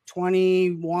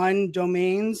 21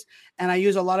 domains, and I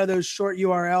use a lot of those short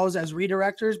URLs as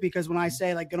redirectors, because when I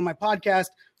say, like, go to my podcast,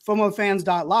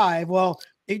 FOMOFans.live, well,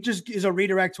 it just is a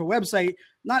redirect to a website.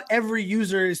 Not every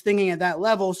user is thinking at that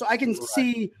level. So I can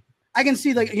see,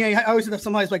 like, I always have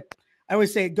somebody's like, I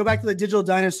always say, go back to the digital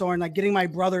dinosaur and like getting my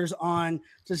brothers on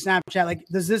to Snapchat. Like,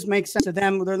 does this make sense to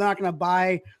them? They're not going to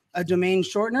buy a domain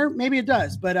shortener. Maybe it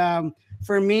does. But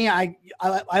for me, I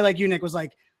like you, Nick, was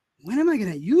like, when am I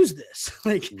going to use this?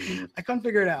 Like, I couldn't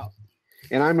figure it out.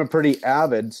 And I'm a pretty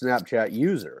avid Snapchat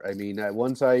user. I mean,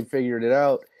 once I figured it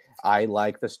out, I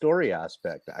like the story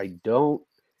aspect.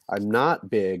 I'm not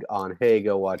big on, hey,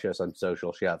 go watch us on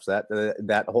Social Chefs.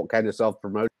 That whole kind of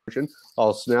self-promotion,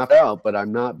 I'll snap out, but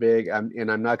I'm not big. I'm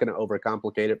not going to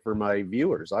overcomplicate it for my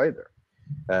viewers either,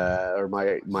 or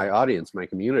my audience, my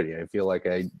community. I feel like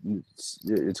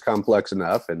it's complex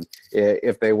enough. And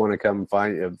if they want to come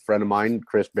find a friend of mine,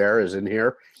 Chris Bear, is in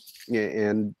here,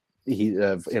 and he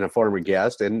in a former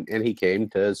guest, and he came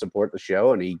to support the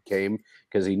show, and he came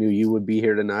because he knew you would be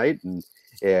here tonight,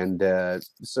 and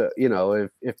so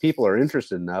if people are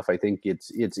interested enough, I think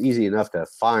it's easy enough to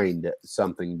find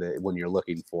something that when you're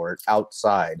looking for it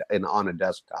outside and on a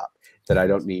desktop, that I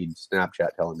don't need Snapchat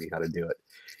telling me how to do it.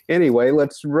 Anyway,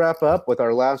 let's wrap up with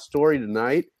our last story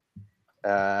tonight,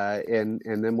 and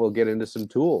then we'll get into some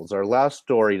tools. Our last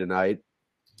story tonight,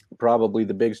 probably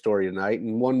the big story tonight,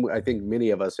 and one I think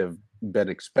many of us have been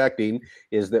expecting,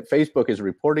 is that Facebook is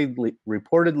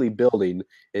reportedly building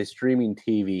a streaming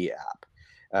TV app.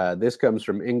 This comes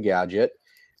from Engadget.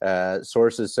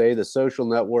 Sources say the social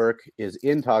network is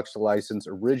in talks to license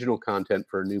original content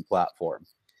for a new platform.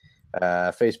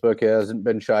 Facebook hasn't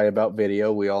been shy about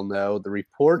video, we all know. The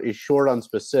report is short on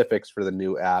specifics for the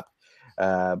new app,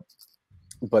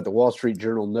 but the Wall Street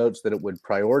Journal notes that it would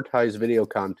prioritize video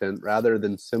content rather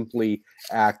than simply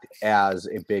act as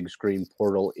a big screen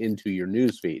portal into your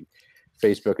newsfeed.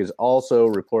 Facebook is also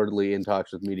reportedly in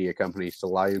talks with media companies to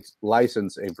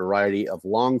license a variety of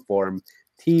long-form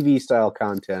TV-style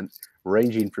content,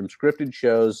 ranging from scripted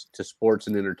shows to sports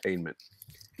and entertainment.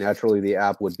 Naturally, the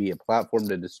app would be a platform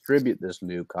to distribute this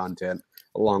new content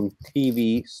alongside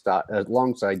TV-style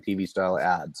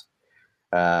ads.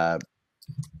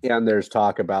 And there's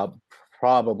talk about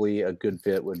probably a good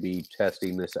fit would be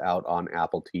testing this out on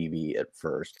Apple TV at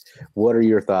first. What are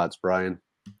your thoughts, Brian?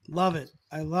 Love it.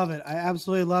 I love it. I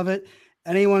absolutely love it.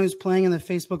 Anyone who's playing in the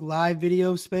Facebook Live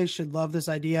video space should love this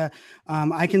idea.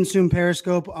 I consume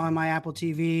Periscope on my Apple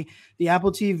TV. The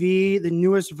Apple TV, the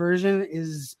newest version,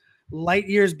 is light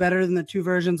years better than the two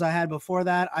versions I had before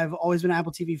that. I've always been an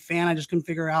Apple TV fan. I just couldn't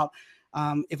figure out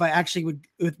if I actually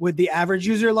would the average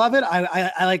user love it.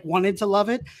 I like wanted to love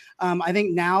it. I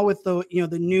think now with the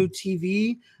new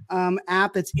TV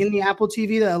app that's in the Apple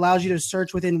TV that allows you to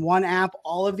search within one app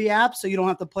all of the apps, so you don't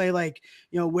have to play like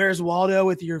Where's Waldo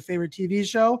with your favorite TV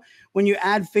show. When you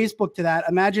add Facebook to that,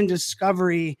 imagine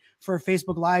discovery for a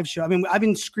Facebook Live show. I mean, I've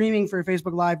been screaming for a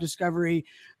Facebook Live discovery.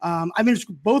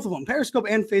 Both of them, Periscope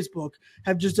and Facebook,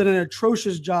 have just done an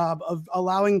atrocious job of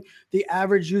allowing the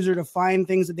average user to find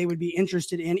things that they would be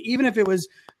interested in, even if it was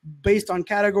based on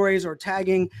categories or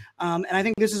tagging. And I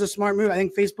think this is a smart move. I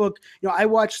think Facebook, I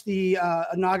watched the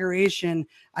inauguration.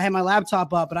 I had my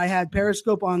laptop up, but I had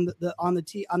Periscope on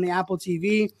the Apple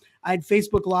TV. I had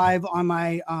Facebook Live on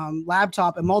my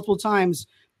laptop, and multiple times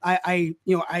I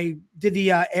did the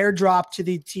airdrop to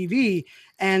the TV,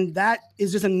 and that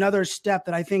is just another step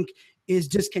that I think is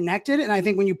disconnected. And I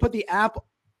think when you put the app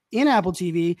in Apple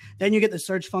TV, then you get the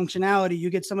search functionality. You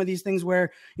get some of these things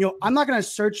where, I'm not going to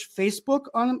search Facebook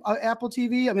on Apple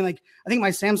TV. I mean, like, I think my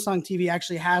Samsung TV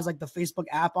actually has like the Facebook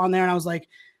app on there. And I was like,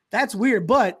 that's weird.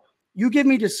 But you give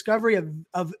me discovery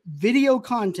of video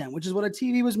content, which is what a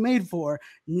TV was made for.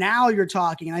 Now you're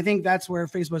talking. And I think that's where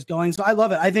Facebook's going. So I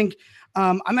love it. I think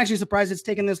I'm actually surprised it's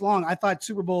taken this long. I thought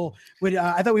Super Bowl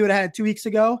I thought we would have had it 2 weeks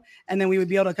ago, and then we would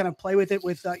be able to kind of play with it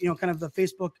with, kind of the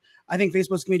Facebook I think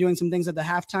Facebook's gonna be doing some things at the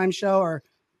halftime show, or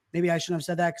maybe I shouldn't have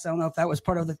said that because I don't know if that was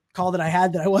part of the call that I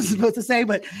had that I wasn't supposed to say,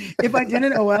 but if I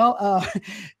didn't, oh well.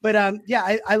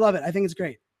 Yeah, I love it. I think it's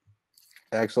great.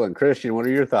 Excellent. Christian, what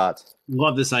are your thoughts?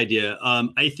 Love this idea.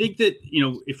 I think that,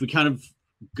 if we kind of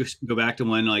go back to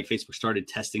when like Facebook started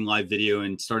testing live video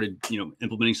and started,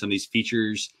 implementing some of these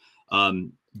features,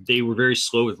 they were very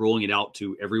slow with rolling it out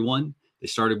to everyone. They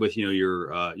started with,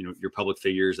 your public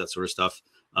figures, that sort of stuff.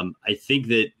 I think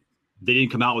that they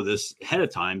didn't come out with this ahead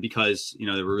of time because,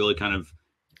 they were really kind of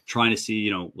trying to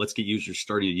see, let's get users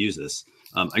starting to use this.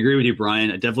 I agree with you,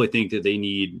 Brian. I definitely think that they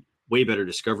need way better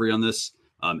discovery on this.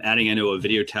 Adding into a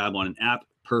video tab on an app,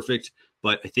 perfect.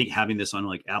 But I think having this on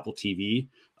like Apple TV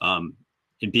and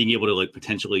being able to like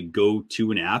potentially go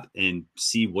to an app and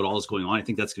see what all is going on, I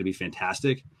think that's going to be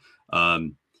fantastic.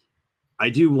 I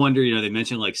do wonder, they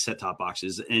mentioned like set-top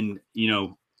boxes, and,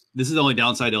 this is the only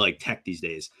downside to like tech these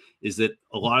days, is that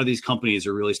a lot of these companies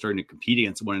are really starting to compete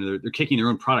against one another. They're kicking their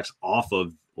own products off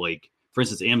of, like, for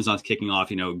instance, Amazon's kicking off,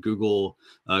 Google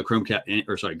Chromecast,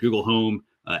 or sorry, Google Home,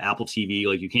 Apple TV.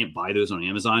 Like, you can't buy those on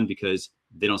Amazon because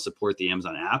they don't support the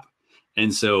Amazon app.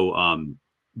 And so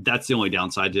that's the only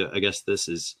downside to, I guess, this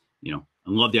is, I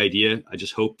love the idea. I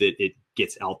just hope that it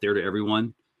gets out there to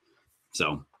everyone.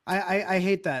 So I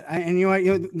hate that. And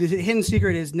the hidden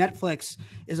secret is Netflix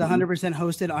is 100%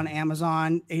 hosted on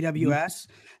Amazon AWS.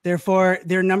 Therefore,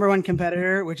 their number one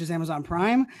competitor, which is Amazon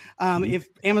Prime, if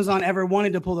Amazon ever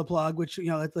wanted to pull the plug, which,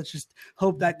 let's just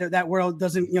hope that world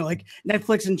doesn't, like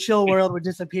Netflix and chill world would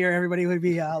disappear. Everybody would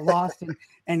be lost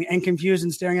and confused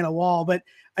and staring at a wall. But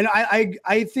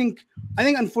I think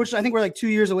unfortunately, I think we're like 2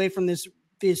 years away from this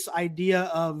idea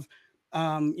of,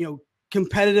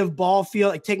 competitive ball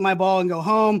field, like take my ball and go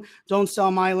home, don't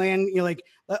sell my land.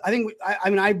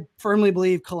 I firmly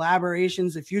believe collaboration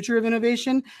is the future of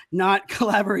innovation, not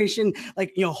collaboration,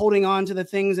 holding on to the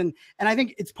things. And I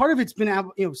think it's part of it's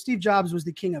been, Steve Jobs was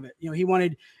the king of it. He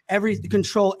wanted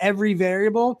control every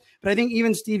variable, but I think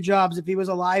even Steve Jobs, if he was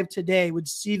alive today, would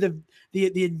see the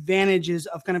advantages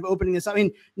of kind of opening this up. I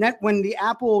mean, when the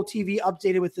Apple TV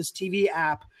updated with this TV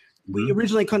app, we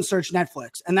originally couldn't search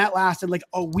Netflix, and that lasted like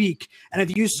a week. And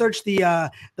if you search the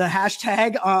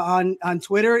hashtag on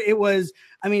Twitter, it was,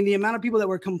 the amount of people that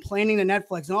were complaining to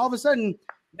Netflix, and all of a sudden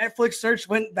Netflix search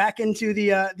went back into the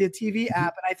TV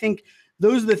app. And I think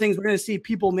those are the things we're going to see,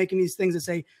 people making these things that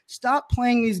say, stop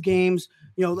playing these games.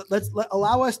 Let's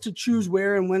allow us to choose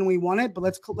where and when we want it, but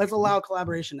let's allow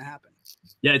collaboration to happen.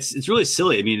 Yeah, it's really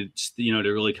silly. It's, to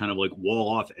really kind of like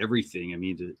wall off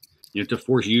everything. To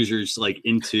force users like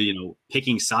into,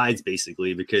 picking sides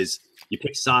basically, because you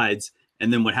pick sides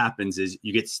and then what happens is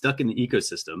you get stuck in the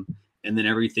ecosystem, and then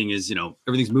everything's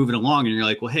moving along and you're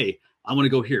like, well, hey, I want to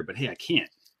go here, but hey, I can't.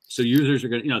 So users are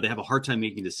going to, they have a hard time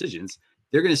making decisions.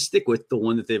 They're going to stick with the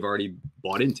one that they've already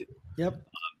bought into. Yep.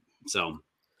 So.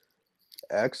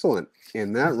 Excellent.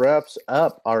 And that wraps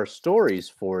up our stories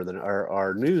for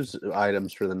our news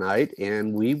items for the night.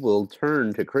 And we will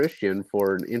turn to Christian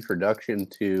for an introduction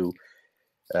to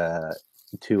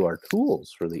our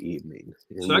tools for the evening.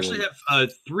 So I actually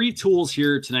have 3 tools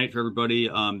here tonight for everybody.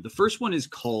 The first one is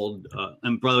called,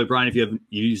 and by the way, Brian, if you haven't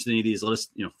used any of these, let us,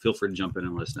 feel free to jump in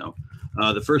and let us know.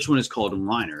 The first one is called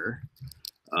Liner.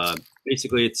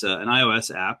 Basically, it's an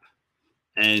iOS app.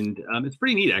 And it's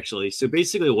pretty neat, actually. So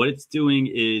basically what it's doing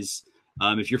is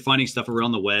if you're finding stuff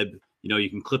around the web, you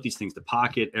can clip these things to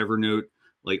Pocket, Evernote,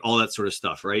 like all that sort of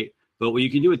stuff, right? But what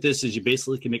you can do with this is you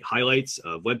basically can make highlights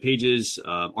of web pages,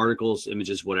 articles,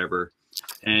 images, whatever,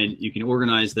 and you can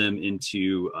organize them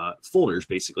into folders,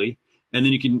 basically. And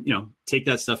then you can, take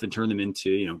that stuff and turn them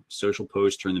into, social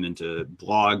posts, turn them into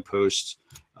blog posts,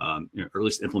 or at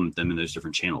least implement them in those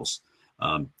different channels.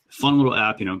 Fun little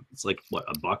app, it's like what,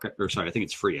 $1, or sorry, I think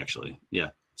it's free actually. Yeah.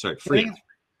 Sorry. Free.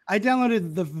 I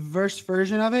downloaded the first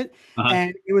version of it,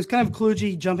 and it was kind of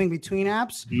kludgy jumping between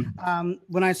apps.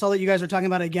 When I saw that you guys were talking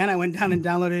about it again, I went down and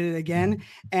downloaded it again,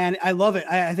 and I love it.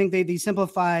 I think they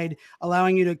simplified,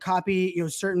 allowing you to copy,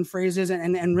 certain phrases,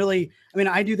 and really,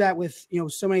 I do that with,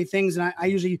 so many things, and I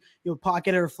usually,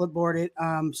 pocket it or flipboard it.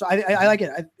 So I like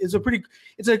it.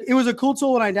 It was a cool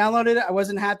tool when I downloaded it. I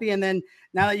wasn't happy, and then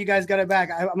now that you guys got it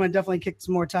back, I'm gonna definitely kick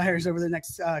some more tires over the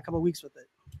next couple of weeks with it.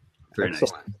 Very nice.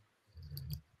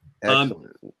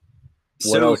 Excellent.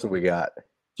 What else have we got?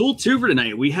 Tool 2 for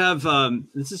tonight. We have,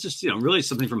 this is just, really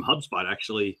something from HubSpot,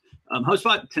 actually.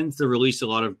 HubSpot tends to release a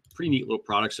lot of pretty neat little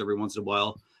products every once in a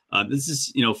while. This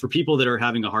is, for people that are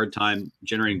having a hard time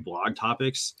generating blog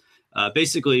topics.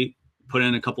 Basically, put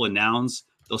in a couple of nouns.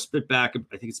 They'll spit back,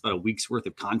 I think it's about a week's worth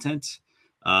of content.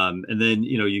 And then,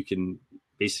 you can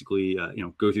basically,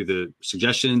 go through the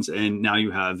suggestions, and now you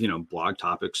have, blog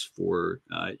topics for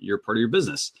your part of your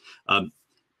business.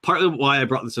 Part of why I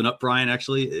brought this one up, Brian,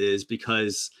 actually, is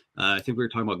because I think we were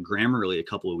talking about Grammarly a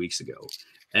couple of weeks ago.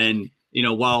 And,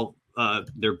 while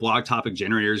their blog topic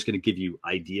generator is going to give you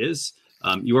ideas,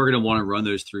 you are going to want to run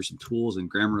those through some tools. And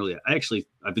Grammarly,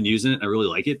 I've been using it. I really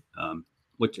like it.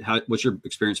 What's your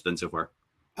experience been so far?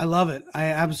 I love it. I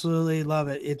absolutely love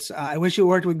it. It's I wish it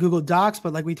worked with Google Docs,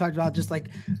 but like we talked about just like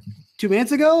 2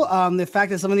 minutes ago, the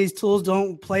fact that some of these tools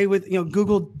don't play with,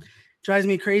 Google drives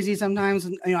me crazy sometimes.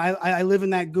 And, I live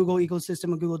in that Google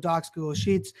ecosystem of Google Docs, Google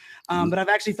Sheets. But I've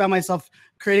actually found myself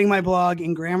creating my blog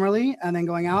in Grammarly and then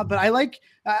going out. But I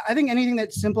think anything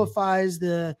that simplifies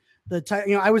the type,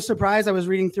 I was surprised. I was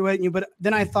reading through it, but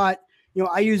then I thought,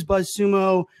 I use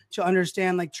BuzzSumo to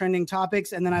understand like trending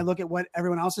topics. And then I look at what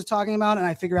everyone else is talking about and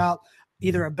I figure out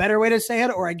either a better way to say it,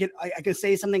 or I could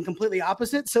say something completely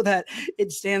opposite so that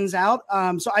it stands out.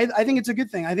 So I think it's a good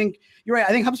thing. I think you're right. I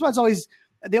think HubSpot's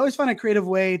they always find a creative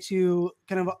way to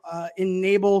kind of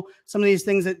enable some of these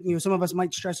things that, some of us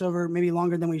might stress over maybe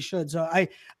longer than we should. So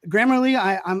Grammarly,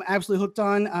 I'm absolutely hooked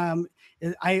on.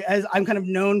 I'm kind of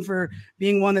known for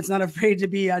being one that's not afraid to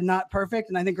be not perfect.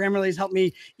 And I think Grammarly has helped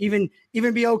me even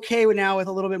be okay with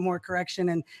a little bit more correction.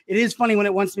 And it is funny when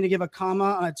it wants me to give a comma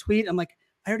on a tweet. I'm like,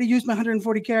 I already used my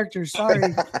 140 characters. Sorry.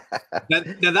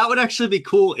 Now that would actually be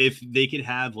cool if they could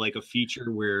have like a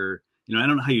feature where, I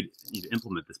don't know how you'd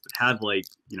implement this, but have like,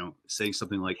 saying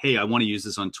something like, hey, I want to use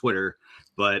this on Twitter,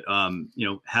 but,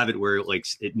 have it where like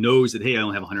it knows that, hey, I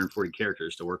only have 140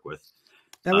 characters to work with.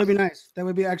 That would be nice. That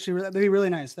would be that'd be really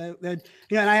nice. And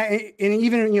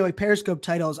even like Periscope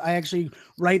titles, I actually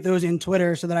write those in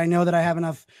Twitter so that I know that I have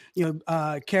enough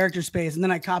character space, and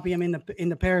then I copy them into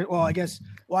I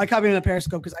copy them into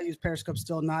Periscope because I use Periscope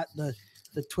still, not the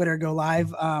Twitter go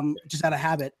live, just out of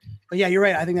habit. But yeah, you're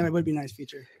right. I think that would be a nice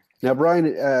feature. Now,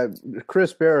 Brian,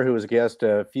 Chris Bear, who was a guest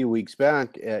a few weeks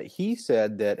back, he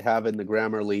said that having the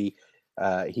Grammarly,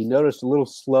 he noticed a little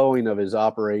slowing of his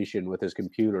operation with his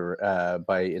computer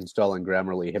by installing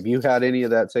Grammarly. Have you had any of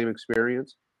that same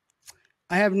experience?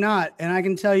 I have not, and I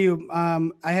can tell you,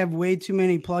 I have way too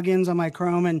many plugins on my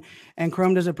Chrome, and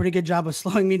Chrome does a pretty good job of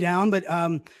slowing me down. But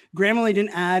Grammarly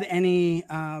didn't add any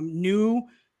new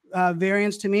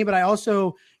variants to me. But I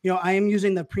also, I am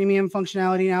using the premium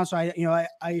functionality now. So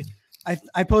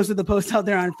I posted the post out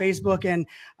there on Facebook, and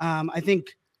I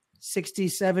think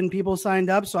 67 people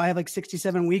signed up. So I have like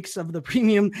 67 weeks of the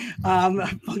premium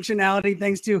functionality,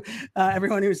 thanks to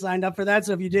everyone who signed up for that.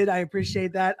 So if you did, I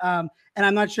appreciate that. And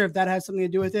I'm not sure if that has something to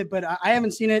do with it, but I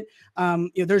haven't seen it.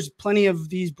 There's plenty of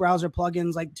these browser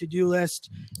plugins like To-Do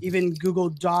List, even Google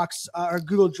Docs or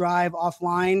Google Drive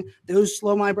offline. Those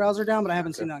slow my browser down, but I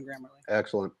haven't seen it on Grammarly.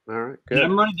 Excellent. All right, good. Yeah,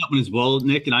 I'm running that one as well,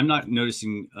 Nick, and I'm not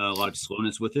noticing a lot of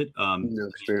slowness with it. No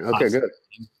experience. Okay, good.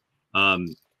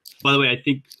 By the way, I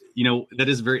think, that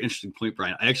is a very interesting point,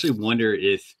 Brian. I actually wonder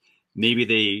if maybe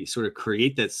they sort of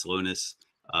create that slowness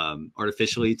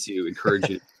artificially to encourage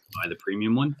you to buy the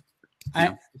premium one.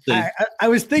 I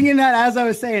was thinking that as I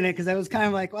was saying it, because I was kind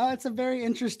of like, well, it's a very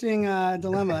interesting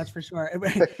dilemma, that's for sure.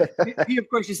 Of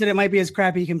course, you said it might be his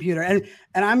crappy computer, and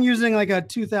I'm using like a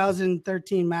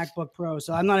 2013 MacBook Pro,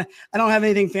 so I don't have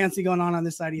anything fancy going on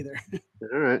this side either.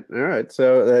 All right.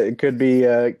 So it could be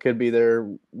their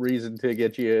reason to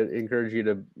encourage you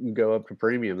to go up to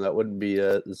premium. That wouldn't be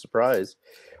a surprise.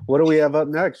 What do we have up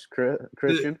next,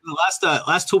 Christian? The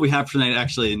last tool we have for tonight,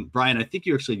 actually, and Brian, I think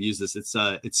you actually have used this.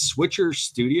 It's Switcher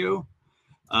Studio.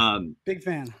 Big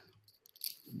fan.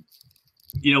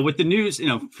 With the news,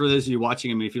 for those of you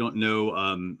watching, I mean, if you don't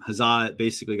know, Huzzah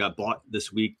basically got bought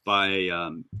this week by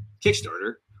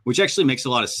Kickstarter, which actually makes a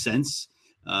lot of sense.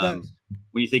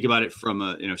 When you think about it from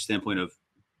a standpoint of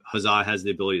Huzzah has the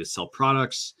ability to sell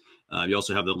products. You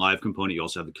also have the live component. You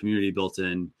also have the community built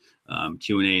in,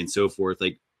 Q&A and so forth.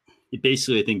 Like it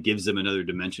basically, I think, gives them another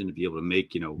dimension to be able to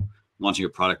make, launching a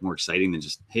product more exciting than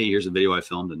just, hey, here's a video I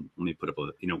filmed and let me put up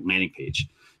a, landing page.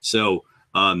 So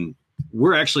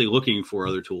we're actually looking for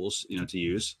other tools, to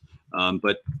use.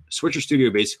 But Switcher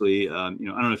Studio basically, I don't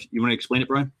know if you want to explain it,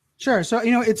 Brian. Sure. So,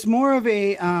 it's more of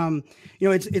a,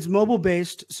 it's mobile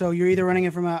based. So you're either running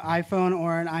it from an iPhone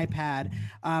or an iPad.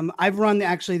 I've run the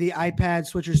iPad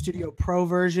Switcher Studio Pro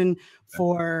version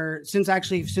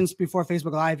since before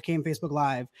Facebook Live came Facebook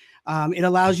Live. It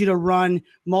allows you to run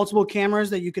multiple cameras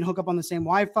that you can hook up on the same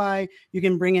Wi-Fi. You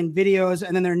can bring in videos,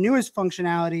 and then their newest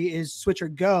functionality is Switcher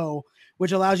Go,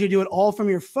 which allows you to do it all from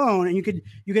your phone. And you can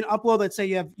upload, let's say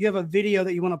you have a video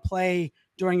that you want to play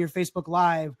during your Facebook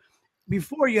Live.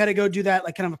 before you had to go do that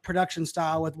like kind of a production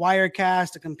style with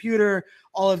Wirecast, a computer,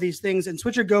 all of these things. And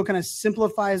Switcher Go kind of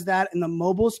simplifies that in the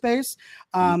mobile space.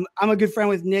 I'm a good friend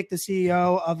with Nick, the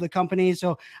CEO of the company.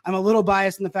 So I'm a little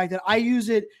biased in the fact that I use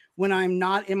it when I'm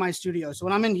not in my studio. So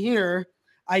when I'm in here,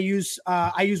 I use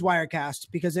Wirecast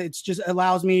because it's just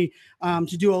allows me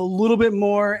to do a little bit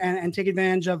more and take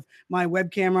advantage of my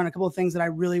web camera and a couple of things that I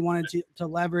really wanted to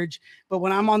leverage. But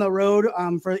when I'm on the road,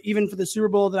 for the Super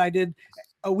Bowl that I did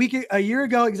a year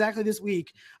ago, exactly this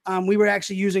week, we were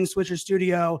actually using Switcher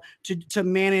Studio to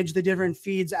manage the different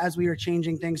feeds as we were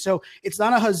changing things. So it's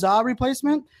not a Huzzah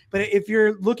replacement, but if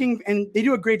you're looking, and they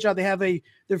do a great job. They have the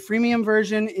freemium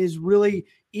version is really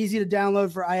easy to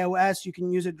download for iOS. You can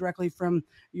use it directly from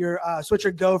your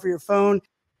Switcher Go for your phone.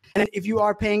 And if you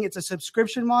are paying, it's a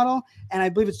subscription model, and I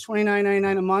believe it's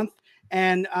 $29.99 a month.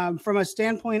 And from a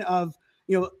standpoint of,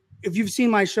 if you've seen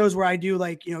my shows where I do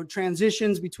like,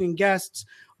 transitions between guests,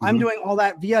 I'm doing all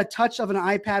that via touch of an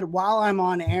iPad while I'm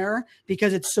on air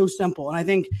because it's so simple. And I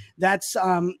think that's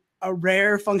a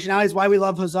rare functionality. Is why we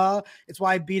love Huzzah. It's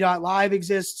why B.Live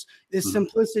exists. This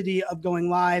simplicity of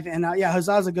going live. And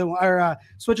Huzzah's a good one. Or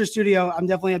Switcher Studio, I'm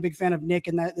definitely a big fan of Nick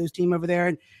and those team over there.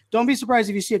 And don't be surprised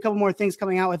if you see a couple more things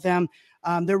coming out with them.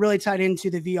 They're really tied into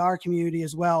the VR community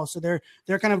as well. So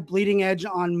they're kind of bleeding edge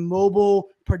on mobile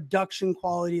production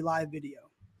quality live video.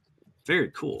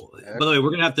 Very cool. By the way, we're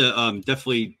gonna have to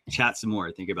definitely chat some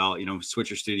more. Think about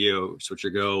Switcher Studio, Switcher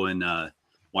Go, and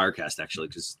Wirecast actually,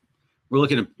 because we're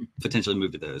looking to potentially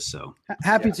move to those. So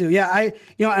happy to. Yeah,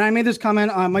 and I made this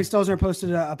comment. Mike Stelzner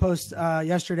posted a post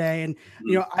yesterday, and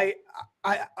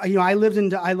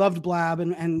I loved Blab,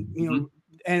 and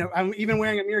and I'm even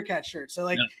wearing a Meerkat shirt. So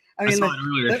like. Yeah. I mean,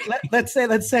 let's say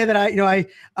that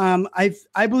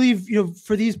I believe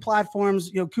for these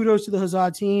platforms, kudos to the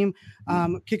Huzzah team.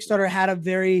 Kickstarter had a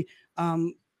very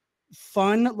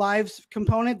fun live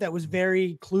component that was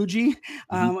very kludgy.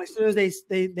 As soon as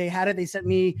they had it, they sent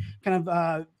me kind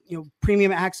of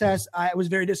premium access. I was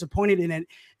very disappointed in it,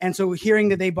 and so hearing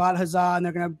that they bought Huzzah and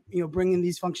they're going to bring in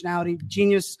these functionality,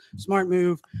 genius, smart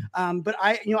move. But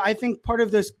I think part of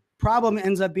this problem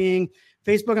ends up being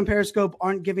Facebook and Periscope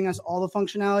aren't giving us all the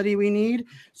functionality we need.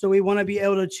 So we want to be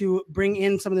able to bring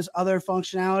in some of this other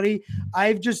functionality.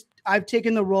 I've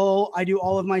taken the role. I do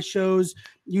all of my shows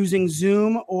using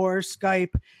Zoom or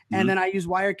Skype, and then I use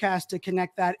Wirecast to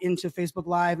connect that into Facebook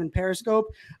Live and Periscope.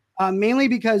 Mainly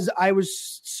because I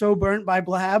was so burnt by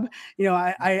Blab.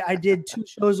 I did 2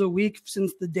 shows a week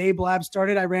since the day Blab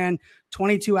started. I ran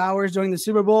 22 hours during the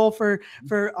Super Bowl for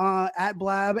at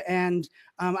Blab, and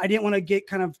I didn't want to get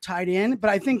kind of tied in.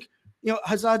 But I think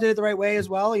Huzzah did it the right way as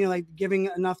well. like giving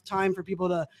enough time for people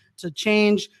to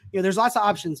change. There's lots of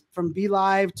options from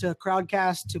B.Live to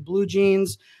Crowdcast to Blue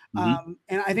Jeans, and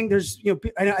I think there's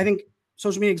I think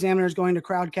Social Media Examiner is going to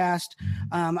Crowdcast.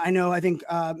 I think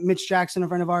Mitch Jackson, a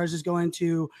friend of ours, is going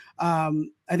to. I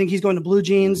think he's going to Blue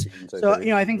Jeans. So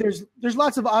I think there's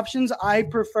lots of options. I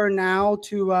prefer now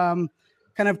to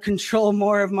kind of control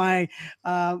more of my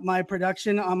my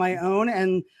production on my own,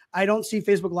 and I don't see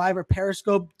Facebook Live or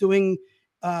Periscope doing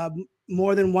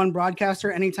more than one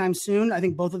broadcaster anytime soon. I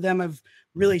think both of them have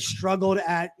really struggled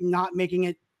at not making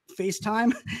it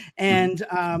FaceTime, and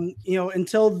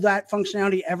until that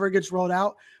functionality ever gets rolled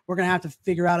out, we're gonna have to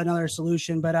figure out another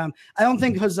solution. But I don't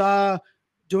think Huzzah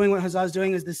doing what Huzzah is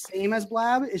doing is the same as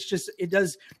Blab. It's just it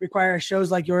does require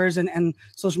shows like yours and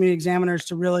Social Media Examiners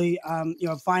to really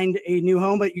find a new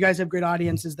home. But you guys have great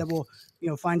audiences that will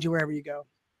find you wherever you go.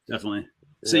 Definitely.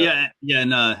 So yeah,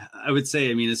 and I would say,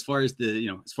 as far as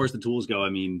the tools go,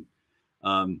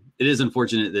 it is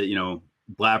unfortunate that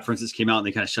Blab, for instance, came out and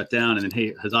they kind of shut down, and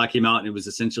then Huzzah came out and it was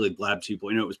essentially Blab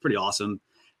 2.0. It was pretty awesome,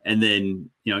 and then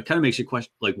it kind of makes you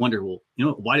wonder, well,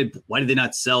 why did they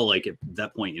not sell like at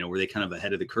that point? Were they kind of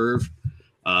ahead of the curve?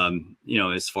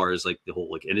 As far as like the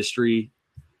whole like industry,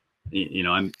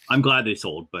 I'm glad they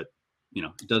sold, but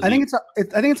it doesn't. I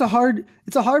think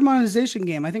it's a hard monetization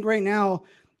game. I think right now.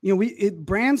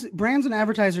 Brands and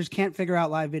advertisers can't figure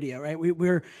out live video, right?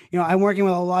 I'm working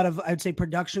with a lot of, I'd say,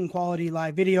 production quality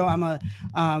live video. I'm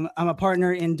a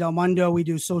partner in Del Mundo. We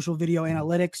do social video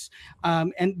analytics.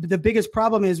 And the biggest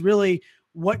problem is really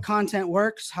what content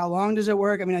works. How long does it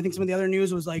work? I think some of the other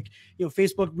news was like,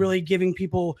 Facebook really giving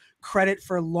people credit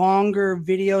for longer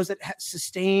videos that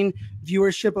sustain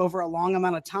viewership over a long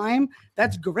amount of time.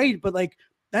 That's great. But like,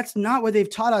 that's not what they've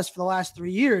taught us for the last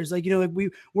 3 years. Like,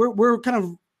 we're kind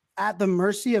of at the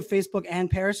mercy of Facebook and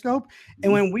Periscope.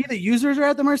 And when we, the users, are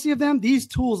at the mercy of them, these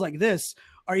tools like this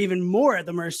are even more at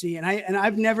the mercy. And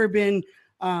I've never been,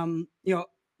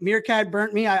 Meerkat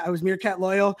burnt me. I was Meerkat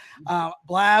loyal.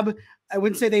 Blab, I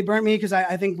wouldn't say they burnt me because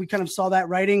I think we kind of saw that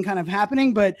writing kind of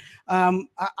happening, but I'm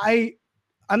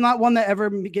not one that ever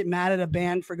get mad at a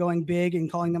band for going big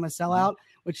and calling them a sellout,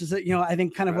 which is, I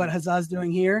think kind of what Huzzah's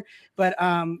doing here. But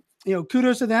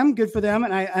kudos to them, good for them,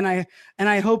 and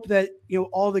I hope that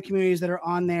all the communities that are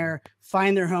on there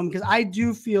find their home, because I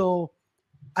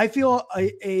feel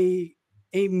a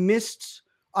missed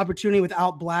opportunity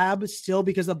without Blab still,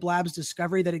 because of Blab's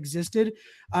discovery that existed.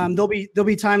 There'll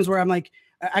be times where I'm like,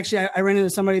 actually, I ran into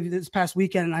somebody this past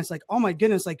weekend and I was like, oh my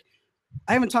goodness, like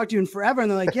I haven't talked to you in forever. And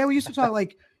they're like, yeah, we used to talk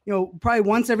like, probably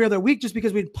once every other week, just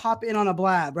because we'd pop in on a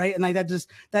Blab. Right. And like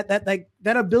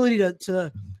that ability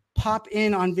to pop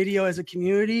in on video as a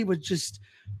community was just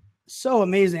so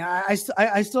amazing. I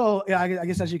still, I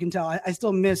guess as you can tell, I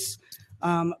still miss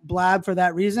Blab for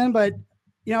that reason, but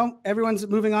everyone's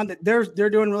moving on. They're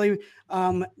doing really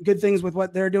good things with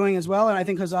what they're doing as well. And I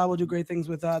think Huzzah will do great things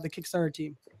with the Kickstarter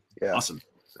team. Yeah, awesome.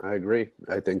 I agree.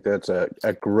 I think that's a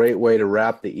great way to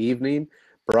wrap the evening.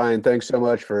 Brian, thanks so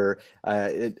much for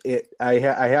I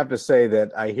have to say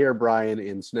that I hear Brian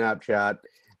in Snapchat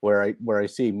where I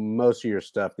see most of your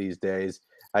stuff these days.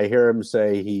 I hear him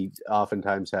say he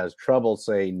oftentimes has trouble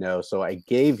saying no. So I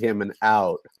gave him an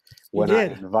out when I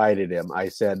invited him. I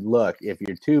said, look, if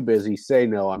you're too busy, say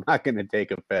no. I'm not going to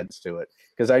take offense to it,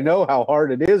 because I know how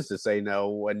hard it is to say no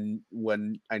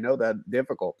when I know that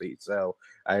difficulty. So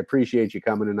I appreciate you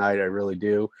coming tonight. I really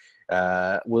do.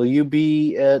 Are you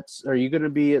going to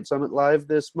be at Summit Live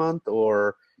this month,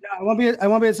 or? No, I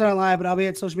won't be at Summit Live, but I'll be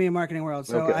at Social Media Marketing World.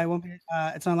 So okay. I won't be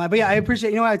at Summit Live. But yeah, I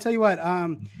appreciate, I tell you what,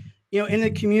 in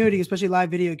the community, especially live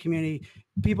video community,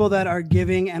 people that are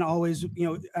giving and always,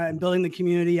 building the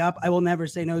community up, I will never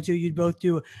say no to. You both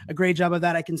do a great job of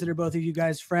that. I consider both of you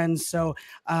guys friends. So,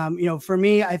 for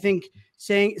me, I think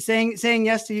saying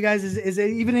yes to you guys is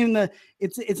even in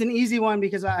it's an easy one,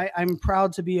 because I'm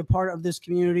proud to be a part of this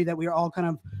community that we are all kind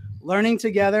of learning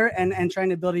together and trying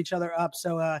to build each other up.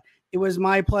 So, it was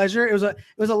my pleasure. It was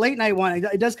a late night one.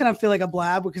 It does kind of feel like a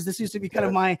Blab, because this used to be kind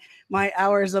of my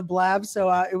hours of Blab.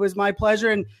 So it was my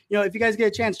pleasure. And if you guys get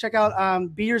a chance, check out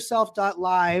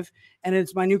beyourself.live, and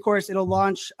it's my new course. It'll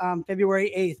launch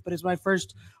February 8th, but it's my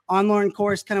first online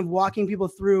course, kind of walking people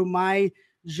through my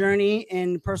journey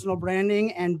in personal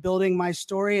branding and building my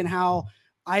story, and how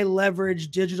I leverage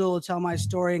digital to tell my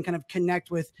story and kind of connect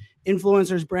with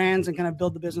influencers, brands, and kind of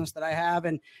build the business that I have.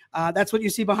 And that's what you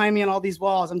see behind me on all these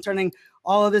walls. I'm turning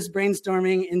all of this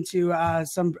brainstorming into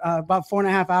about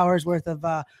 4.5 hours worth of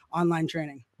online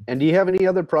training. And do you have any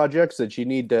other projects that you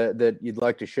need that you'd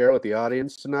like to share with the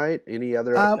audience tonight? Any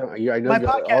other? I know you've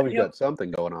always got something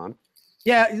going on.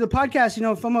 Yeah, the podcast,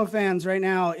 FOMO Fans right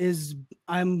now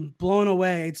I'm blown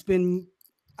away. It's been,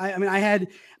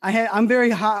 I'm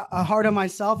very hard on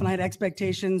myself, and I had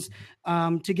expectations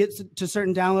to get to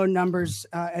certain download numbers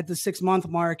at the 6-month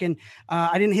mark. And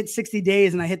I didn't hit 60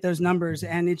 days and I hit those numbers,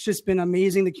 and it's just been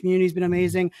amazing. The community's been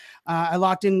amazing. I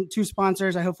locked in 2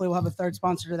 sponsors. I hopefully will have a 3rd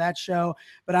sponsor to that show,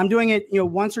 but I'm doing it,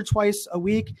 once or twice a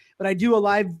week, but I do a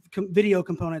live video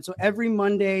component. So every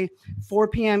Monday, 4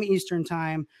 p.m. Eastern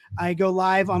time, I go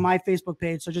live on my Facebook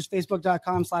page. So just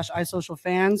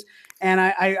facebook.com/iSocialFanz. And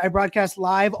I broadcast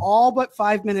live all but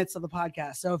 5 minutes of the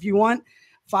podcast. So if you want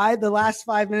the last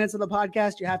 5 minutes of the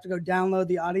podcast, you have to go download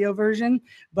the audio version.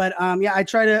 But I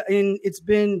try to, and it's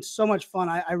been so much fun.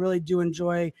 I really do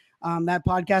enjoy that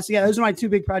podcast. So yeah, those are my 2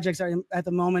 big projects at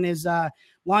the moment, is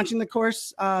launching the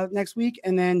course next week.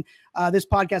 And then this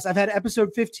podcast. I've had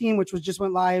episode 15, which just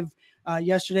went live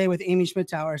yesterday with Amy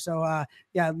Schmittauer. So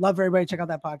I'd love for everybody to check out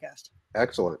that podcast.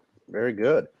 Excellent. Very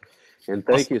good. And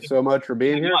thank you so much for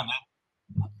being here.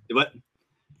 What?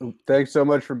 Thanks so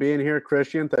much for being here,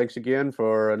 Christian. Thanks again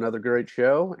for another great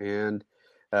show. And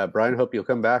Brian, hope you'll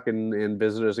come back and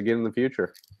visit us again in the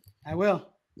future. I will.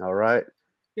 All right.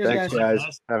 Cheers, Thanks,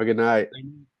 guys. Have a good night.